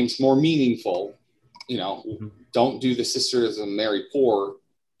 making the games more meaningful. Don't do the Sisters of Mary Poor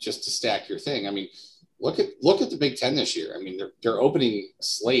just to stack your thing. I mean, look at the Big Ten this year. I mean, they're opening a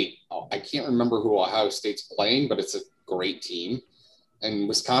slate. I can't remember who Ohio State's playing, but it's a great team. And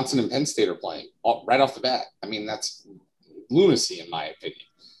Wisconsin and Penn State are playing right off the bat. I mean, that's lunacy in my opinion.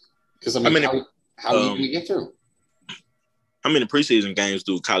 Because how are you going to get through? How many preseason games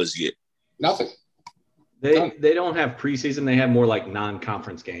do college get? Nothing. They don't have preseason. They have more like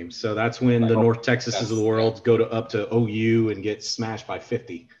non-conference games. So that's when the North Texases of the world go up to OU and get smashed by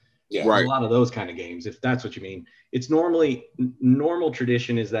 50. Yeah, right. A lot of those kind of games, if that's what you mean. It's normal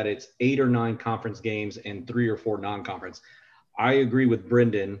tradition is that it's 8 or 9 conference games and 3 or 4 non-conference. I agree with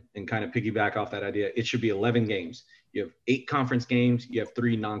Brendan and kind of piggyback off that idea. It should be 11 games. You have 8 conference games. You have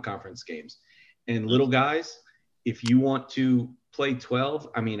 3 non-conference games. And little guys, if you want to play 12,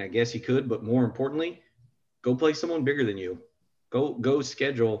 I mean, I guess you could, but more importantly, go play someone bigger than you. Go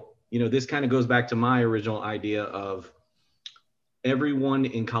schedule. This kind of goes back to my original idea of everyone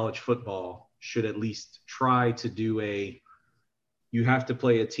in college football should at least try to do you have to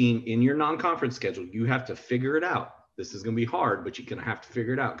play a team in your non-conference schedule. You have to figure it out. This is going to be hard, but you're going to have to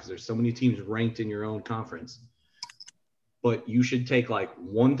figure it out because there's so many teams ranked in your own conference. But you should take like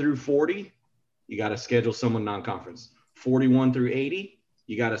 1 through 40. You got to schedule someone non-conference. 41 through 80.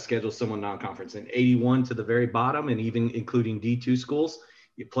 You got to schedule someone non-conference, and 81 to the very bottom, and even including D2 schools,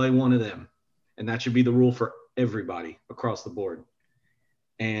 you play one of them. And that should be the rule for everybody across the board.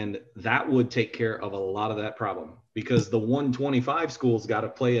 And that would take care of a lot of that problem because the 125 schools got to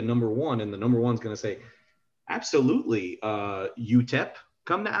play a number 1, and the number 1's going to say, absolutely, UTEP,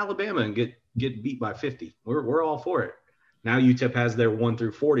 come to Alabama and get beat by 50. We're all for it. Now UTEP has their 1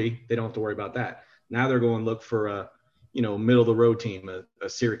 through 40. They don't have to worry about that. Now they're going to look for a middle of the road team, a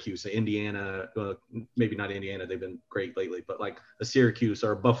Syracuse, a Indiana, maybe not Indiana. They've been great lately, but like a Syracuse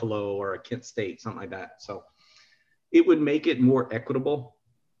or a Buffalo or a Kent State, something like that. So it would make it more equitable.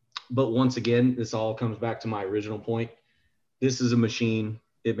 But once again, this all comes back to my original point. This is a machine.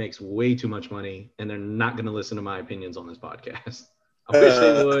 It makes way too much money, and they're not going to listen to my opinions on this podcast. I wish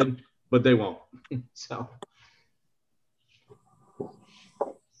they would, but they won't. So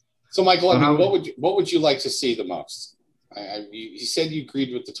Michael, I mean, what would you like to see the most? You said you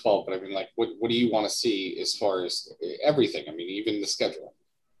agreed with the 12, but I mean, like, what do you want to see as far as everything? I mean, even the schedule.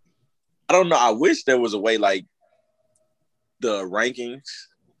 I don't know. I wish there was a way like the rankings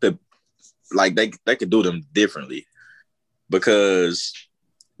that like they could do them differently, because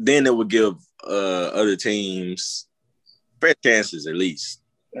then it would give other teams fair chances at least.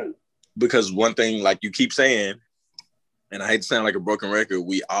 Because one thing, like you keep saying, and I hate to sound like a broken record,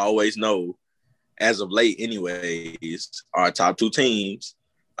 we always know, as of late anyways, our top 2 teams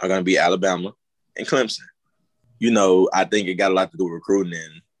are going to be Alabama and Clemson. I think it got a lot to do with recruiting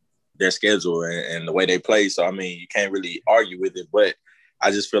and their schedule and the way they play. So, I mean, you can't really argue with it. But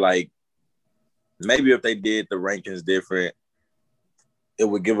I just feel like maybe if they did the rankings different, it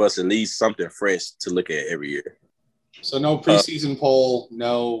would give us at least something fresh to look at every year. So no preseason poll,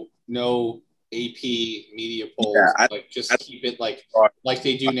 no AP media polls. Yeah, just keep it like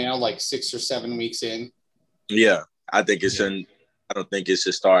they do now, like 6 or 7 weeks in. Yeah, I think it shouldn't. I don't think it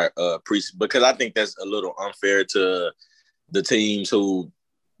should start because I think that's a little unfair to the teams who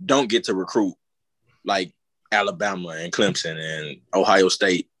don't get to recruit, like Alabama and Clemson and Ohio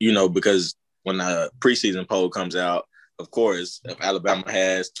State. Because when the preseason poll comes out, of course, if Alabama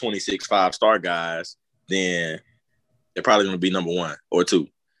has 26 5-star guys, then they're probably going to be number 1 or 2.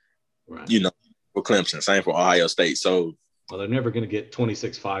 Right. For Clemson, same for Ohio State. So, well, they're never going to get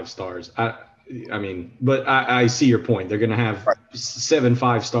 26 5-stars. I mean, but I see your point. They're going to have 7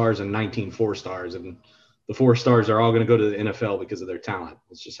 5-stars and 19 4-stars, and the 4-stars are all going to go to the NFL because of their talent.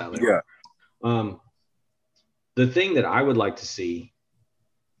 It's just how they are. The thing that I would like to see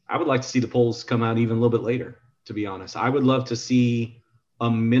the polls come out even a little bit later, to be honest. I would love to see a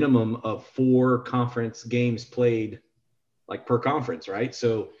minimum of 4 conference games played, like per conference, right?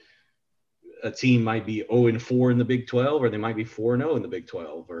 So a team might be 0-4 in the Big 12, or they might be 4-0 in the Big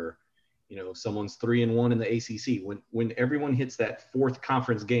 12, or someone's 3-1 in the ACC. When everyone hits that 4th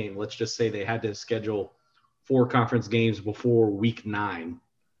conference game, let's just say they had to schedule 4 conference games before week 9.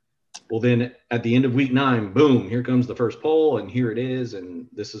 Well, then at the end of week 9, boom, here comes the first poll, and here it is, and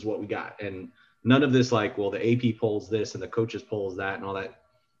this is what we got. And none of this like, well, the AP polls this and the coaches polls that and all that.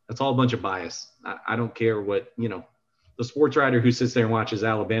 That's all a bunch of bias. I don't care what, the the sports writer who sits there and watches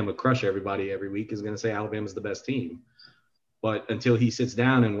Alabama crush everybody every week is going to say Alabama's the best team. But until he sits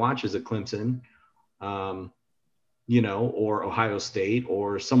down and watches a Clemson, or Ohio State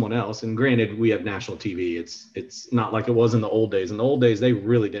or someone else, and granted, we have national TV. It's not like it was in the old days. In the old days, they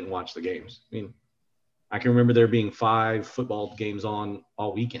really didn't watch the games. I mean, I can remember there being 5 football games on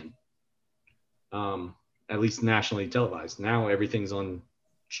all weekend, at least nationally televised. Now everything's on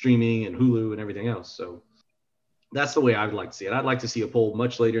streaming and Hulu and everything else. So that's the way I would like to see it. I'd like to see a poll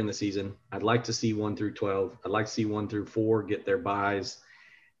much later in the season. I'd like to see 1 through 12. I'd like to see 1 through 4 get their buys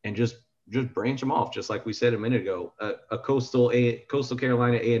and just branch them off, just like we said a minute ago. A Coastal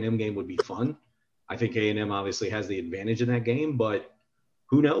Carolina A&M game would be fun. I think A&M obviously has the advantage in that game, but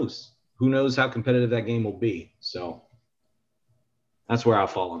who knows? Who knows how competitive that game will be? So that's where I'll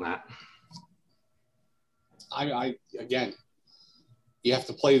fall on that. I again, you have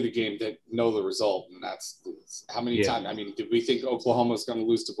to play the game to know the result, and that's how many times. I mean, did we think Oklahoma was going to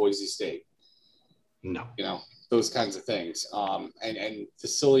lose to Boise State? No. Those kinds of things, and the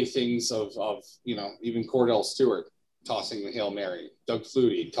silly things of even Cordell Stewart tossing the Hail Mary, Doug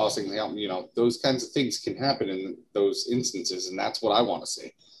Flutie tossing the Hail, those kinds of things can happen in those instances, and that's what I want to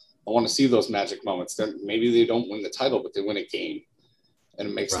see. I want to see those magic moments. Maybe they don't win the title, but they win a game, and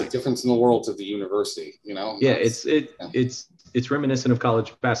it makes the difference in the world to the university. Yeah, it's reminiscent of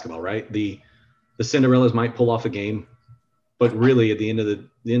college basketball, right? The Cinderellas might pull off a game, but really at the end of the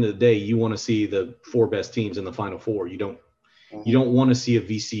day, you want to see the 4 best teams in the Final Four. You don't want to see a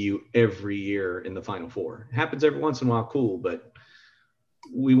VCU every year in the Final Four. It happens every once in a while, cool, but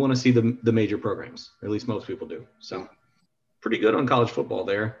we want to see the major programs, or at least most people do. So pretty good on college football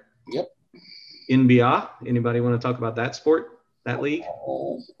there. Yep. NBA, anybody want to talk about that sport, that league?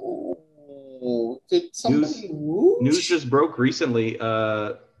 Did somebody news just broke recently.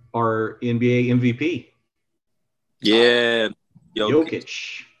 Our NBA MVP. Yeah.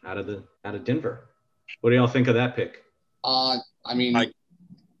 Jokic out of Denver. What do y'all think of that pick? I mean,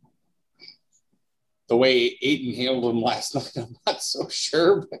 the way Ayton handled him last night, I'm not so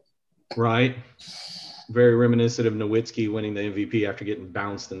sure. But... Right. Very reminiscent of Nowitzki winning the MVP after getting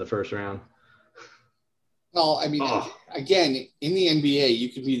bounced in the first round. Well, I mean, again, in the NBA, you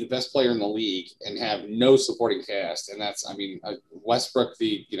could be the best player in the league and have no supporting cast. And that's, Westbrook,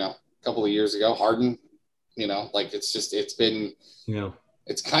 a couple of years ago, Harden, it's been,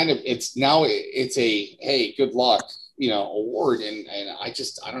 it's a, hey, good luck, award. And I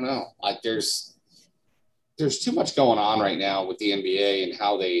don't know. There's too much going on right now with the NBA and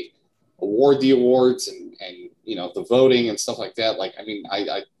how they award the awards and the voting and stuff like that.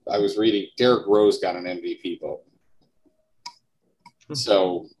 I was reading Derrick Rose got an MVP vote.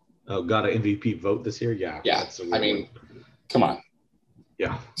 So got an MVP vote this year? Yeah. Yeah. Come on.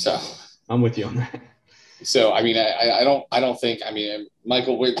 Yeah. So I'm with you on that. So I don't think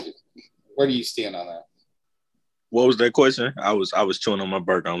Michael, where do you stand on that? What was that question? I was chewing on my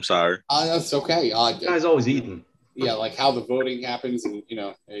burger. I'm sorry. That's okay. Guy's always eating. Yeah, like how the voting happens, and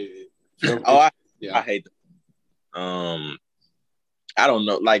I hate that. I don't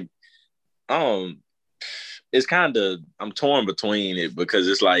know. It's kind of, I'm torn between it because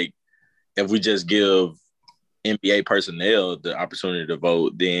it's like, if we just give NBA personnel the opportunity to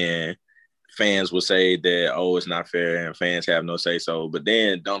vote, then fans will say that, it's not fair and fans have no say so. But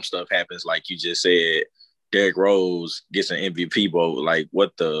then dumb stuff happens, like you just said. Derrick Rose gets an MVP vote. Like,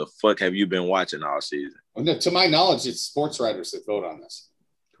 what the fuck have you been watching all season? Well, to my knowledge, it's sports writers that vote on this.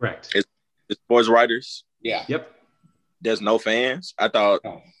 Correct. It's sports writers? Yeah. Yep. There's no fans? I thought,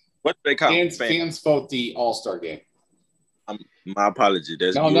 what do they call fans vote the All-Star game. My apology.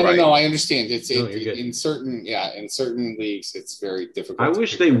 No, I understand. In certain leagues, it's very difficult. I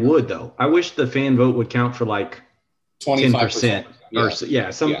wish they would, though. I wish the fan vote would count for like 25%.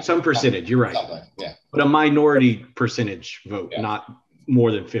 Some percentage. You're right. Yeah. But a minority percentage vote, not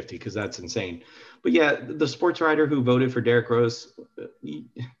more than 50, because that's insane. But yeah, the sports writer who voted for Derrick Rose,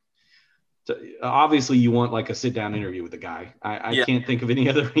 obviously you want like a sit down interview with the guy. I can't think of any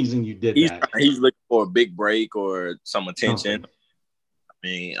other reason you did that. He's looking for a big break or some attention.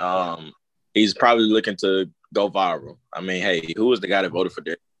 He's probably looking to go viral. Hey, who was the guy that voted for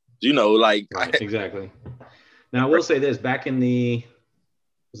Derrick? Right, exactly. Now I will say this: back in the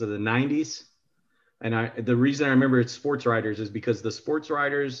 90s, and the reason I remember it's sports writers is because the sports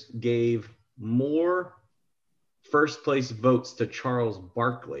writers gave more first place votes to Charles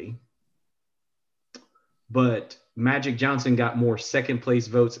Barkley, but Magic Johnson got more second place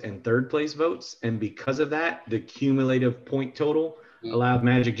votes and third place votes. And because of that, the cumulative point total allowed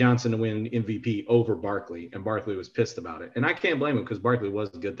Magic Johnson to win MVP over Barkley. And Barkley was pissed about it. And I can't blame him because Barkley was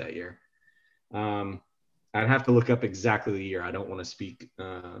good that year. I'd have to look up exactly the year. I don't want to speak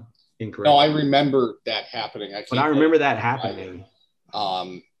incorrectly. No, I remember that happening. I remember that happening.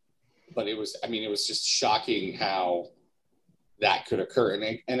 But it was just shocking how that could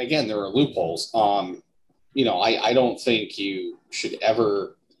occur. And again, there are loopholes. I don't think you should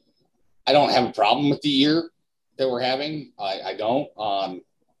ever. I don't have a problem with the year that we're having. I don't.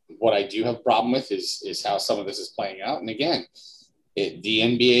 What I do have a problem with is how some of this is playing out. And again, the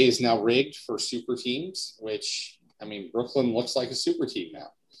NBA is now rigged for super teams, which, Brooklyn looks like a super team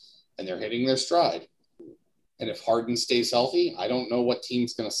now, and they're hitting their stride. And if Harden stays healthy, I don't know what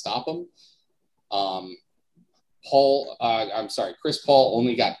team's going to stop him. Chris Paul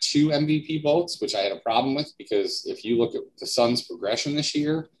only got 2 MVP votes, which I had a problem with, because if you look at the Suns' progression this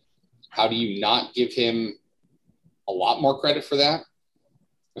year, how do you not give him a lot more credit for that?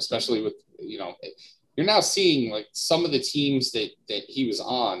 Especially with, you're now seeing like some of the teams that he was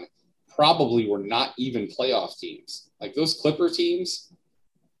on probably were not even playoff teams. Like those Clipper teams,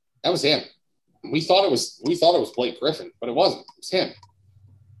 that was him. We thought it was Blake Griffin, but it wasn't. It was him.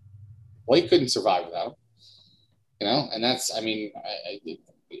 Blake couldn't survive without him. And that's,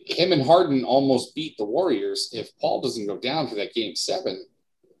 him and Harden almost beat the Warriors. If Paul doesn't go down for that game 7,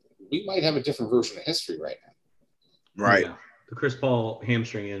 we might have a different version of history right now. Right. Yeah. The Chris Paul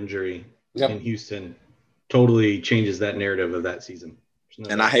hamstring injury in Houston totally changes that narrative of that season.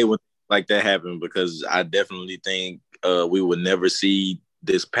 I hate when like that happen, because I definitely think we would never see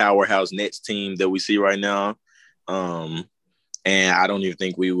this powerhouse Nets team that we see right now. And I don't even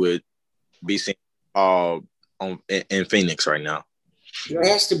think we would be seeing in Phoenix right now. There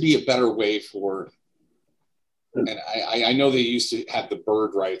has to be a better way for, and I know they used to have the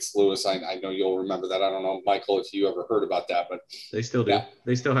bird rights, Lewis. I know you'll remember that. I don't know, Michael, if you ever heard about that, but they still do. Yeah.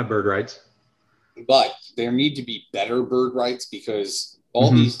 They still have bird rights. But there need to be better bird rights, because all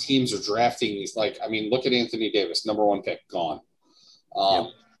these teams are drafting these. Like, look at Anthony Davis, number 1 pick, gone.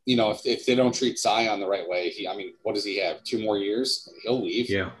 If they don't treat Zion the right way, what does he have? 2 more years? He'll leave.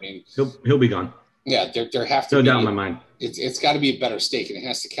 Yeah, he'll be gone. Yeah, there have to no be. No doubt in my mind. It's got to be a better stake, and it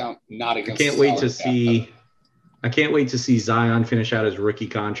has to count not against. I can't wait to see Zion finish out his rookie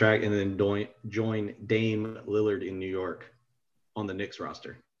contract and then join Dame Lillard in New York on the Knicks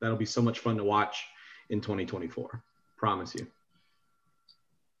roster. That'll be so much fun to watch in 2024. Promise you.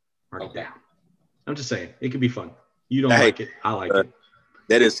 Mark it down. I'm just saying, it could be fun. You don't like it. I like it.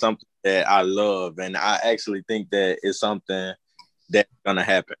 That is something that I love, and I actually think that it's something that's gonna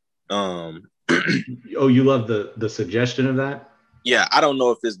happen. Oh, you love the suggestion of that? Yeah, I don't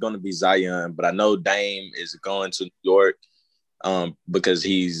know if it's gonna be Zion, but I know Dame is going to New York because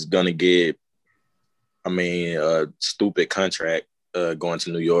he's gonna get, a stupid contract going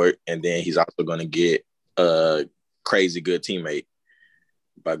to New York, and then he's also gonna get a crazy good teammate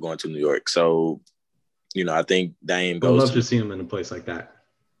by going to New York. So, I think Dame goes. I'd love to see him in a place like that.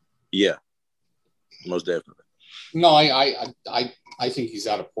 Yeah, most definitely. No, I think he's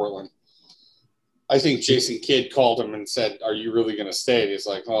out of Portland. I think Jason Kidd called him and said, "Are you really going to stay?" And he's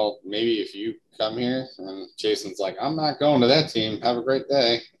like, "Well, maybe if you come here." And Jason's like, "I'm not going to that team. Have a great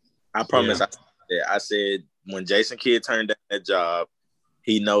day." I promise. Yeah. I said when Jason Kidd turned down that job,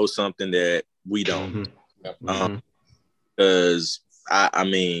 he knows something that we don't. Because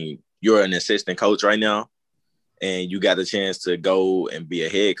you're an assistant coach right now, and you got the chance to go and be a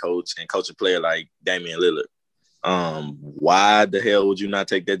head coach and coach a player like Damian Lillard. Why the hell would you not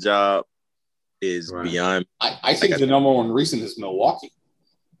take that job? Is beyond. I think the number one reason is Milwaukee.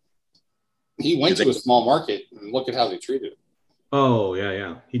 He went to a small market, and look at how they treated him. Oh,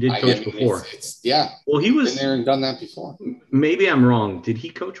 yeah. He did coach before. Well, he was been there and done that before. Maybe I'm wrong. Did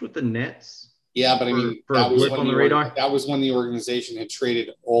he coach with the Nets? Yeah, but for a blip on the radar? That was when the organization had traded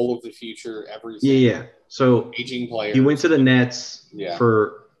all of the future, everything. Yeah. So aging players. He went to the Nets Yeah.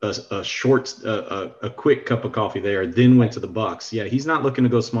 for a quick cup of coffee there, then went to the Bucks. Yeah, he's not looking to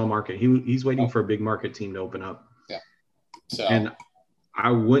go small market. He's waiting for a big market team to open up. Yeah. So and I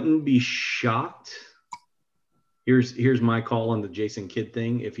wouldn't be shocked. Here's my call on the Jason Kidd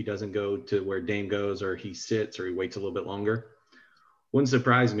thing. If he doesn't go to where Dame goes, or he sits, or he waits a little bit longer, wouldn't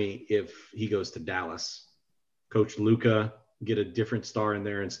surprise me if he goes to Dallas. Coach Luka, get a different star in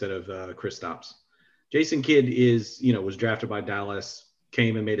there instead of Kristaps. Jason Kidd was drafted by Dallas,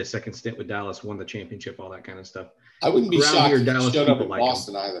 came and made a second stint with Dallas, won the championship, all that kind of stuff. I wouldn't be shocked if Dallas he showed up in like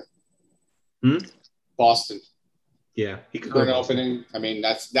Boston either. Boston. Yeah, he could go to opening.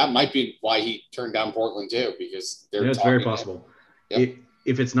 That might be why he turned down Portland too, because they're. It's very possible. Yep.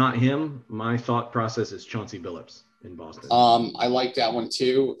 If it's not him, my thought process is Chauncey Billups in Boston. I like that one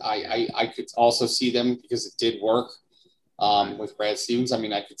too. I could also see them because it did work. with Brad Stevens. I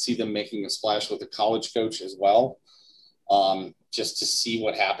mean, I could see them making a splash with a college coach as well, just to see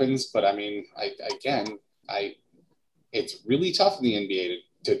what happens. But I mean, it's really tough in the NBA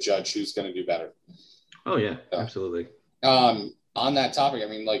to judge who's going to do better. Oh yeah, absolutely. On that topic, I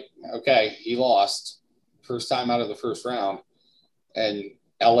mean, like, okay, he lost first time out of the first round, and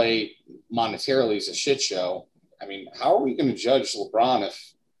LA monetarily is a shit show. I mean, how are we going to judge LeBron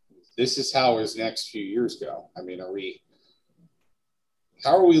if this is how his next few years go? I mean,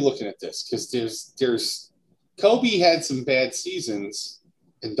 how are we looking at this? Because there's Kobe had some bad seasons,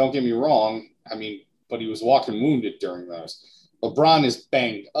 and don't get me wrong, I mean, but he was walking wounded during those. LeBron is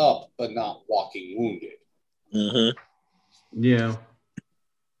banged up, but not walking wounded. Mm-hmm. Yeah.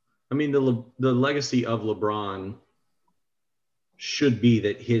 I mean, the legacy of LeBron should be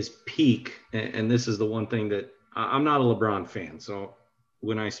that his peak, and this is the one thing that I'm not a LeBron fan. So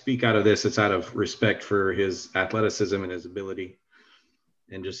when I speak out of this, it's out of respect for his athleticism and his ability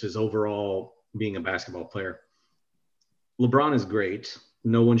and just his overall being a basketball player. LeBron is great.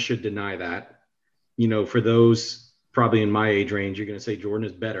 No one should deny that. You know, for those probably in my age range, you're going to say Jordan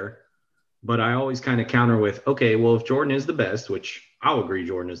is better. But I always kind of counter with, okay, well, if Jordan is the best, which I'll agree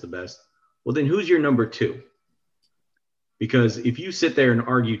Jordan is the best, well, then who's your number two? Because if you sit there and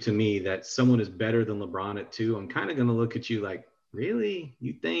argue to me that someone is better than LeBron at two, I'm kind of going to look at you like, really?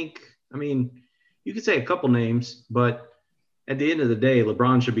 You think? I mean, you could say a couple names, but at the end of the day,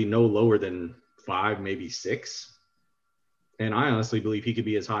 LeBron should be no lower than 5, maybe 6. And I honestly believe he could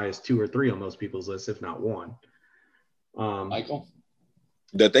be as high as 2 or 3 on most people's lists, if not 1. Michael?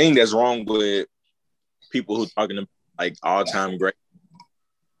 The thing that's wrong with people who talking about like all-time great,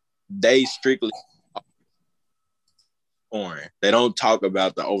 they strictly scoring. They don't talk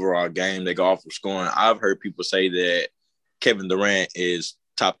about the overall game. They go off of scoring. I've heard people say that Kevin Durant is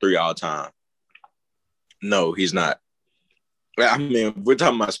top 3 all time. No, he's not. I mean, if we're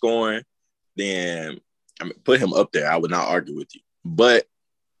talking about scoring, then put him up there. I would not argue with you. But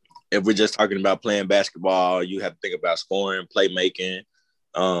if we're just talking about playing basketball, you have to think about scoring, playmaking,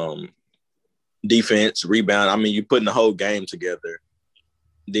 defense, rebound. I mean, you're putting the whole game together.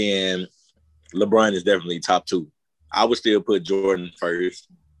 Then LeBron is definitely top 2. I would still put Jordan first.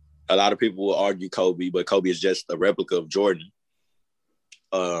 A lot of people will argue Kobe, but Kobe is just a replica of Jordan.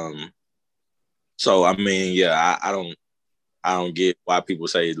 So I mean, yeah, I don't get why people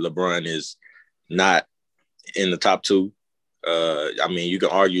say LeBron is not in the top 2. I mean, you can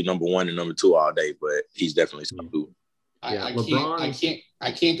argue number 1 and number 2 all day, but he's definitely top 2.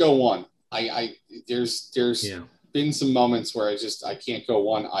 I can't go 1. There's been some moments where I can't go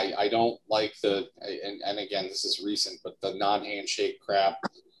 1. I don't like and again, this is recent, but the non-handshake crap.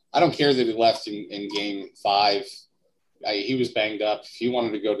 I don't care that he left in game 5. He was banged up. If he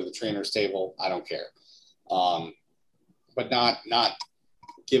wanted to go to the trainer's table, I don't care. But not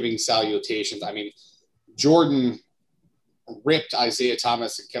giving salutations. I mean, Jordan ripped Isaiah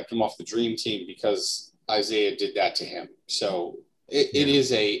Thomas and kept him off the dream team because Isaiah did that to him. So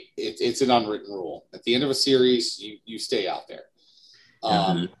it's an unwritten rule. At the end of a series, you stay out there.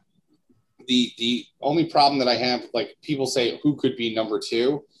 The only problem that I have, like people say, who could be number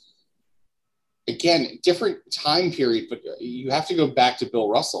 2? Again, different time period, but you have to go back to Bill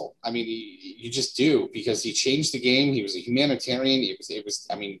Russell. I mean, you just do, because he changed the game. He was a humanitarian. It was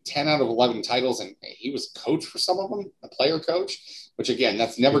 10 out of 11 titles, and he was coach for some of them, a player coach, which again,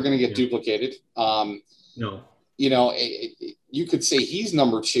 that's never going to get duplicated. No. You know, you could say he's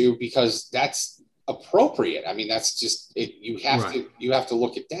number 2 because that's appropriate. I mean, that's just it. You have to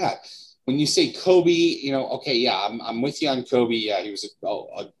look at that. When you say Kobe, you know, okay, yeah, I'm with you on Kobe. Yeah, he was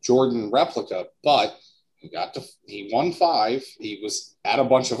a Jordan replica, but he won 5. He was at a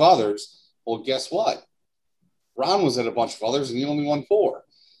bunch of others. Well, guess what? Ron was at a bunch of others, and he only won 4.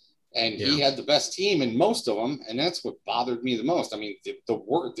 And he had the best team in most of them, and that's what bothered me the most. I mean,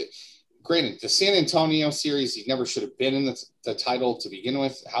 granted, the San Antonio series, he never should have been in the title to begin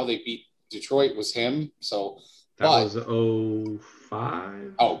with. How they beat Detroit was him. So that was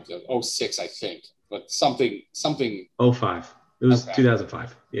 05? Oh, 06, I think. But something. 05. It was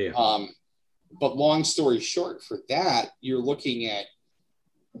 2005. Yeah. But long story short, for that, you're looking at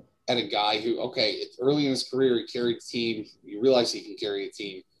a guy who, okay, early in his career, he carried the team. You realize he can carry a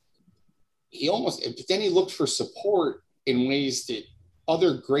team. But then he looked for support in ways that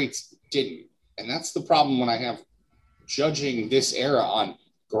other greats didn't. And that's the problem when I have judging this era on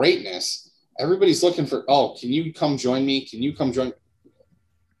greatness. Everybody's looking for, can you come join me? Can you come join?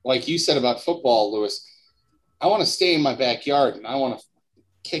 Like you said about football, Lewis, I want to stay in my backyard and I want to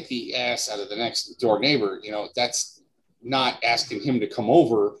kick the ass out of the next door neighbor. You know, that's not asking him to come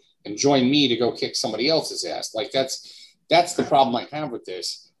over and join me to go kick somebody else's ass. Like that's that's the problem I have with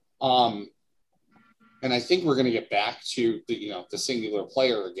this. And I think we're going to get back to the singular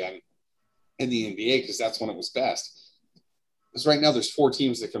player again in the NBA because that's when it was best. Because right now there's 4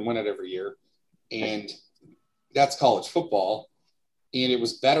 teams that can win it every year, and that's college football. And it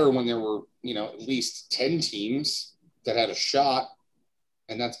was better when there were, at least 10 teams that had a shot,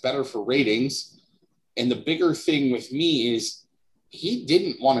 and that's better for ratings. And the bigger thing with me is he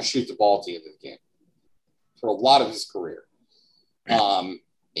didn't want to shoot the ball at the end of the game for a lot of his career.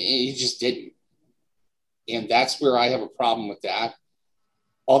 He just didn't. And that's where I have a problem with that.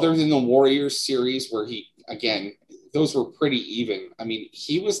 Other than the Warriors series where again, those were pretty even. I mean,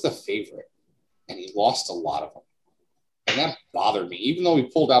 he was the favorite and he lost a lot of them. And that bothered me, even though he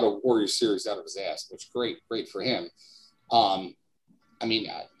pulled out a Warriors series out of his ass, which great for him. I mean,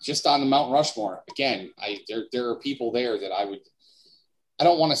 just on the Mount Rushmore, again, there are people there that I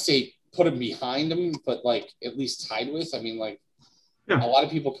don't want to say put him behind him, but like at least tied with. I mean, like a lot of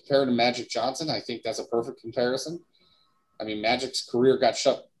people compare him to Magic Johnson. I think that's a perfect comparison. I mean, Magic's career got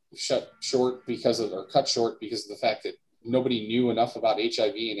cut short because of the fact that nobody knew enough about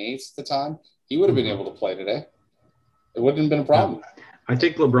HIV and AIDS at the time. He would have been able to play today. It wouldn't have been a problem. Yeah. I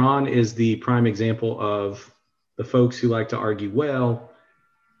think LeBron is the prime example of the folks who like to argue, well,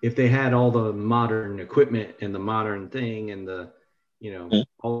 if they had all the modern equipment and the modern thing and the,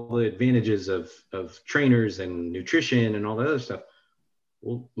 all the advantages of trainers and nutrition and all that other stuff.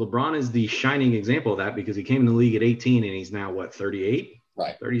 Well, LeBron is the shining example of that because he came in the league at 18 and he's now 38,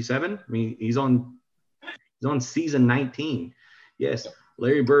 right? 37. I mean, he's on season 19. Yes.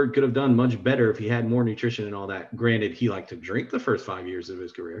 Larry Bird could have done much better if he had more nutrition and all that. Granted, he liked to drink the first 5 years of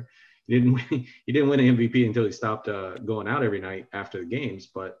his career. He didn't win an MVP until he stopped going out every night after the games.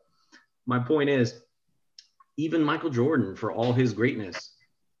 But my point is, even Michael Jordan, for all his greatness,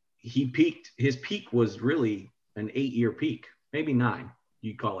 he peaked. His peak was really an 8-year peak, maybe 9,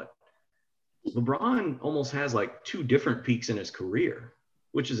 you'd call it. LeBron almost has like 2 different peaks in his career,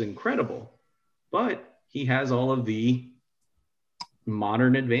 which is incredible. But he has all of the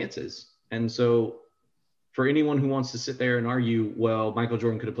modern advances. And so for anyone who wants to sit there and argue, well, Michael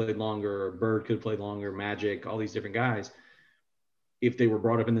Jordan could have played longer, or Bird could have played longer, Magic, all these different guys, if they were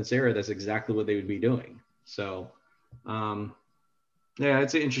brought up in this era, that's exactly what they would be doing. So, yeah,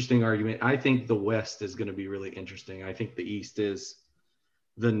 it's an interesting argument. I think the West is going to be really interesting. I think the East is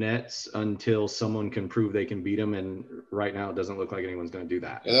the Nets until someone can prove they can beat them. And right now it doesn't look like anyone's going to do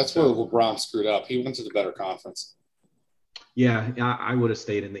that. Yeah, that's where LeBron screwed up. He went to the better conference. Yeah, I would have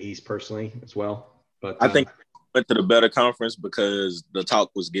stayed in the East personally as well. But I think he went to the better conference because the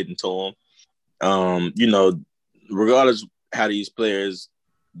talk was getting to him. Regardless how these players,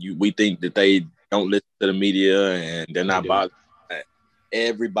 we think that they don't listen to the media and they're not bothered.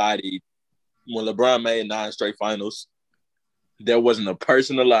 Everybody, when LeBron made 9 straight finals, there wasn't a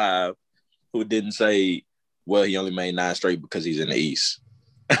person alive who didn't say, well, he only made 9 straight because he's in the East.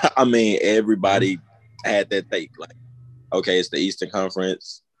 I mean, everybody had that take. Like, okay, it's the Eastern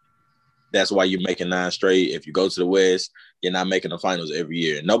Conference. That's why you're making 9 straight. If you go to the West, you're not making the finals every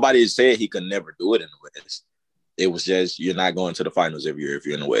year. Nobody said he could never do it in the West. It was just you're not going to the finals every year if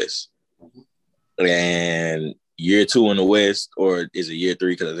you're in the West. And year 2 in the West, or is it year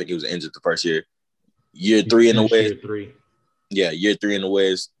 3? Because I think he was injured the first year. Year 3 in the West. Year 3. Yeah, year 3 in the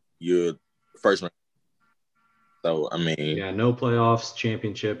West, you're first round. So, I mean. Yeah, no playoffs,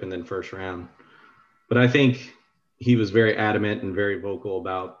 championship, and then first round. But I think he was very adamant and very vocal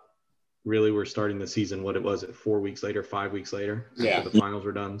about really we're starting the season, what it was at 4 weeks later, 5 weeks later, after the finals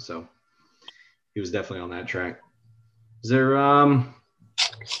were done. So he was definitely on that track. Is there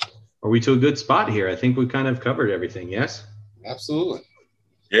are we to a good spot here? I think we kind of covered everything, yes? Absolutely.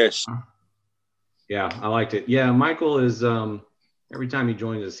 Yes. Yeah, I liked it. Yeah, Michael is every time he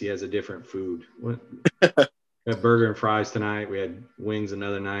joins us, he has a different food. We had burger and fries tonight. We had wings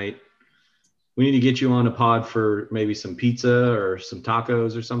another night. We need to get you on a pod for maybe some pizza or some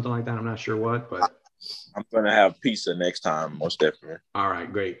tacos or something like that. I'm not sure what, but I'm going to have pizza next time, most definitely. All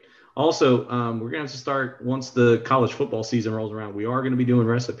right, great. Also, we're going to have to start once the college football season rolls around. We are going to be doing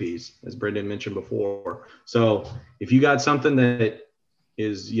recipes, as Brendan mentioned before. So if you got something that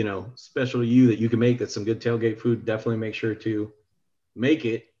is, special to you that you can make that's some good tailgate food, definitely make sure to make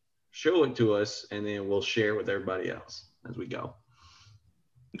it, show it to us, and then we'll share with everybody else as we go.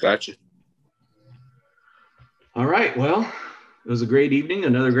 Gotcha. All right. Well, it was a great evening.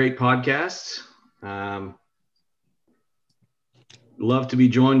 Another great podcast. Love to be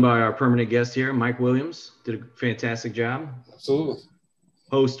joined by our permanent guest here, Mike Williams. Did a fantastic job. Absolutely.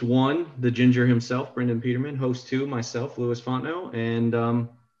 Host 1, the Ginger himself, Brendan Peterman. Host 2, myself, Louis Fontenot. And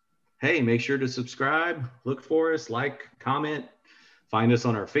hey, make sure to subscribe, look for us, like, comment, find us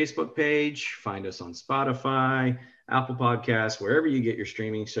on our Facebook page, find us on Spotify, Apple Podcasts, wherever you get your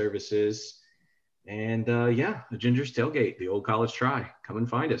streaming services. And a Ginger's Tailgate, the old college try. Come and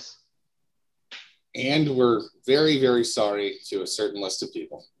find us. And we're very, very sorry to a certain list of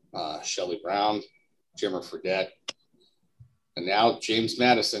people. Shelly Brown, Jimmer Fredette, and now James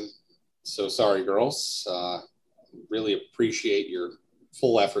Madison. So sorry, girls. Really appreciate your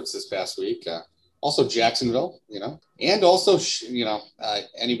full efforts this past week. Also Jacksonville, and also,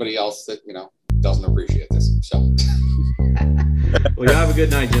 anybody else that, doesn't appreciate this. So. Well, you have a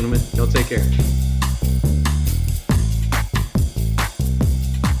good night, gentlemen. Y'all take care.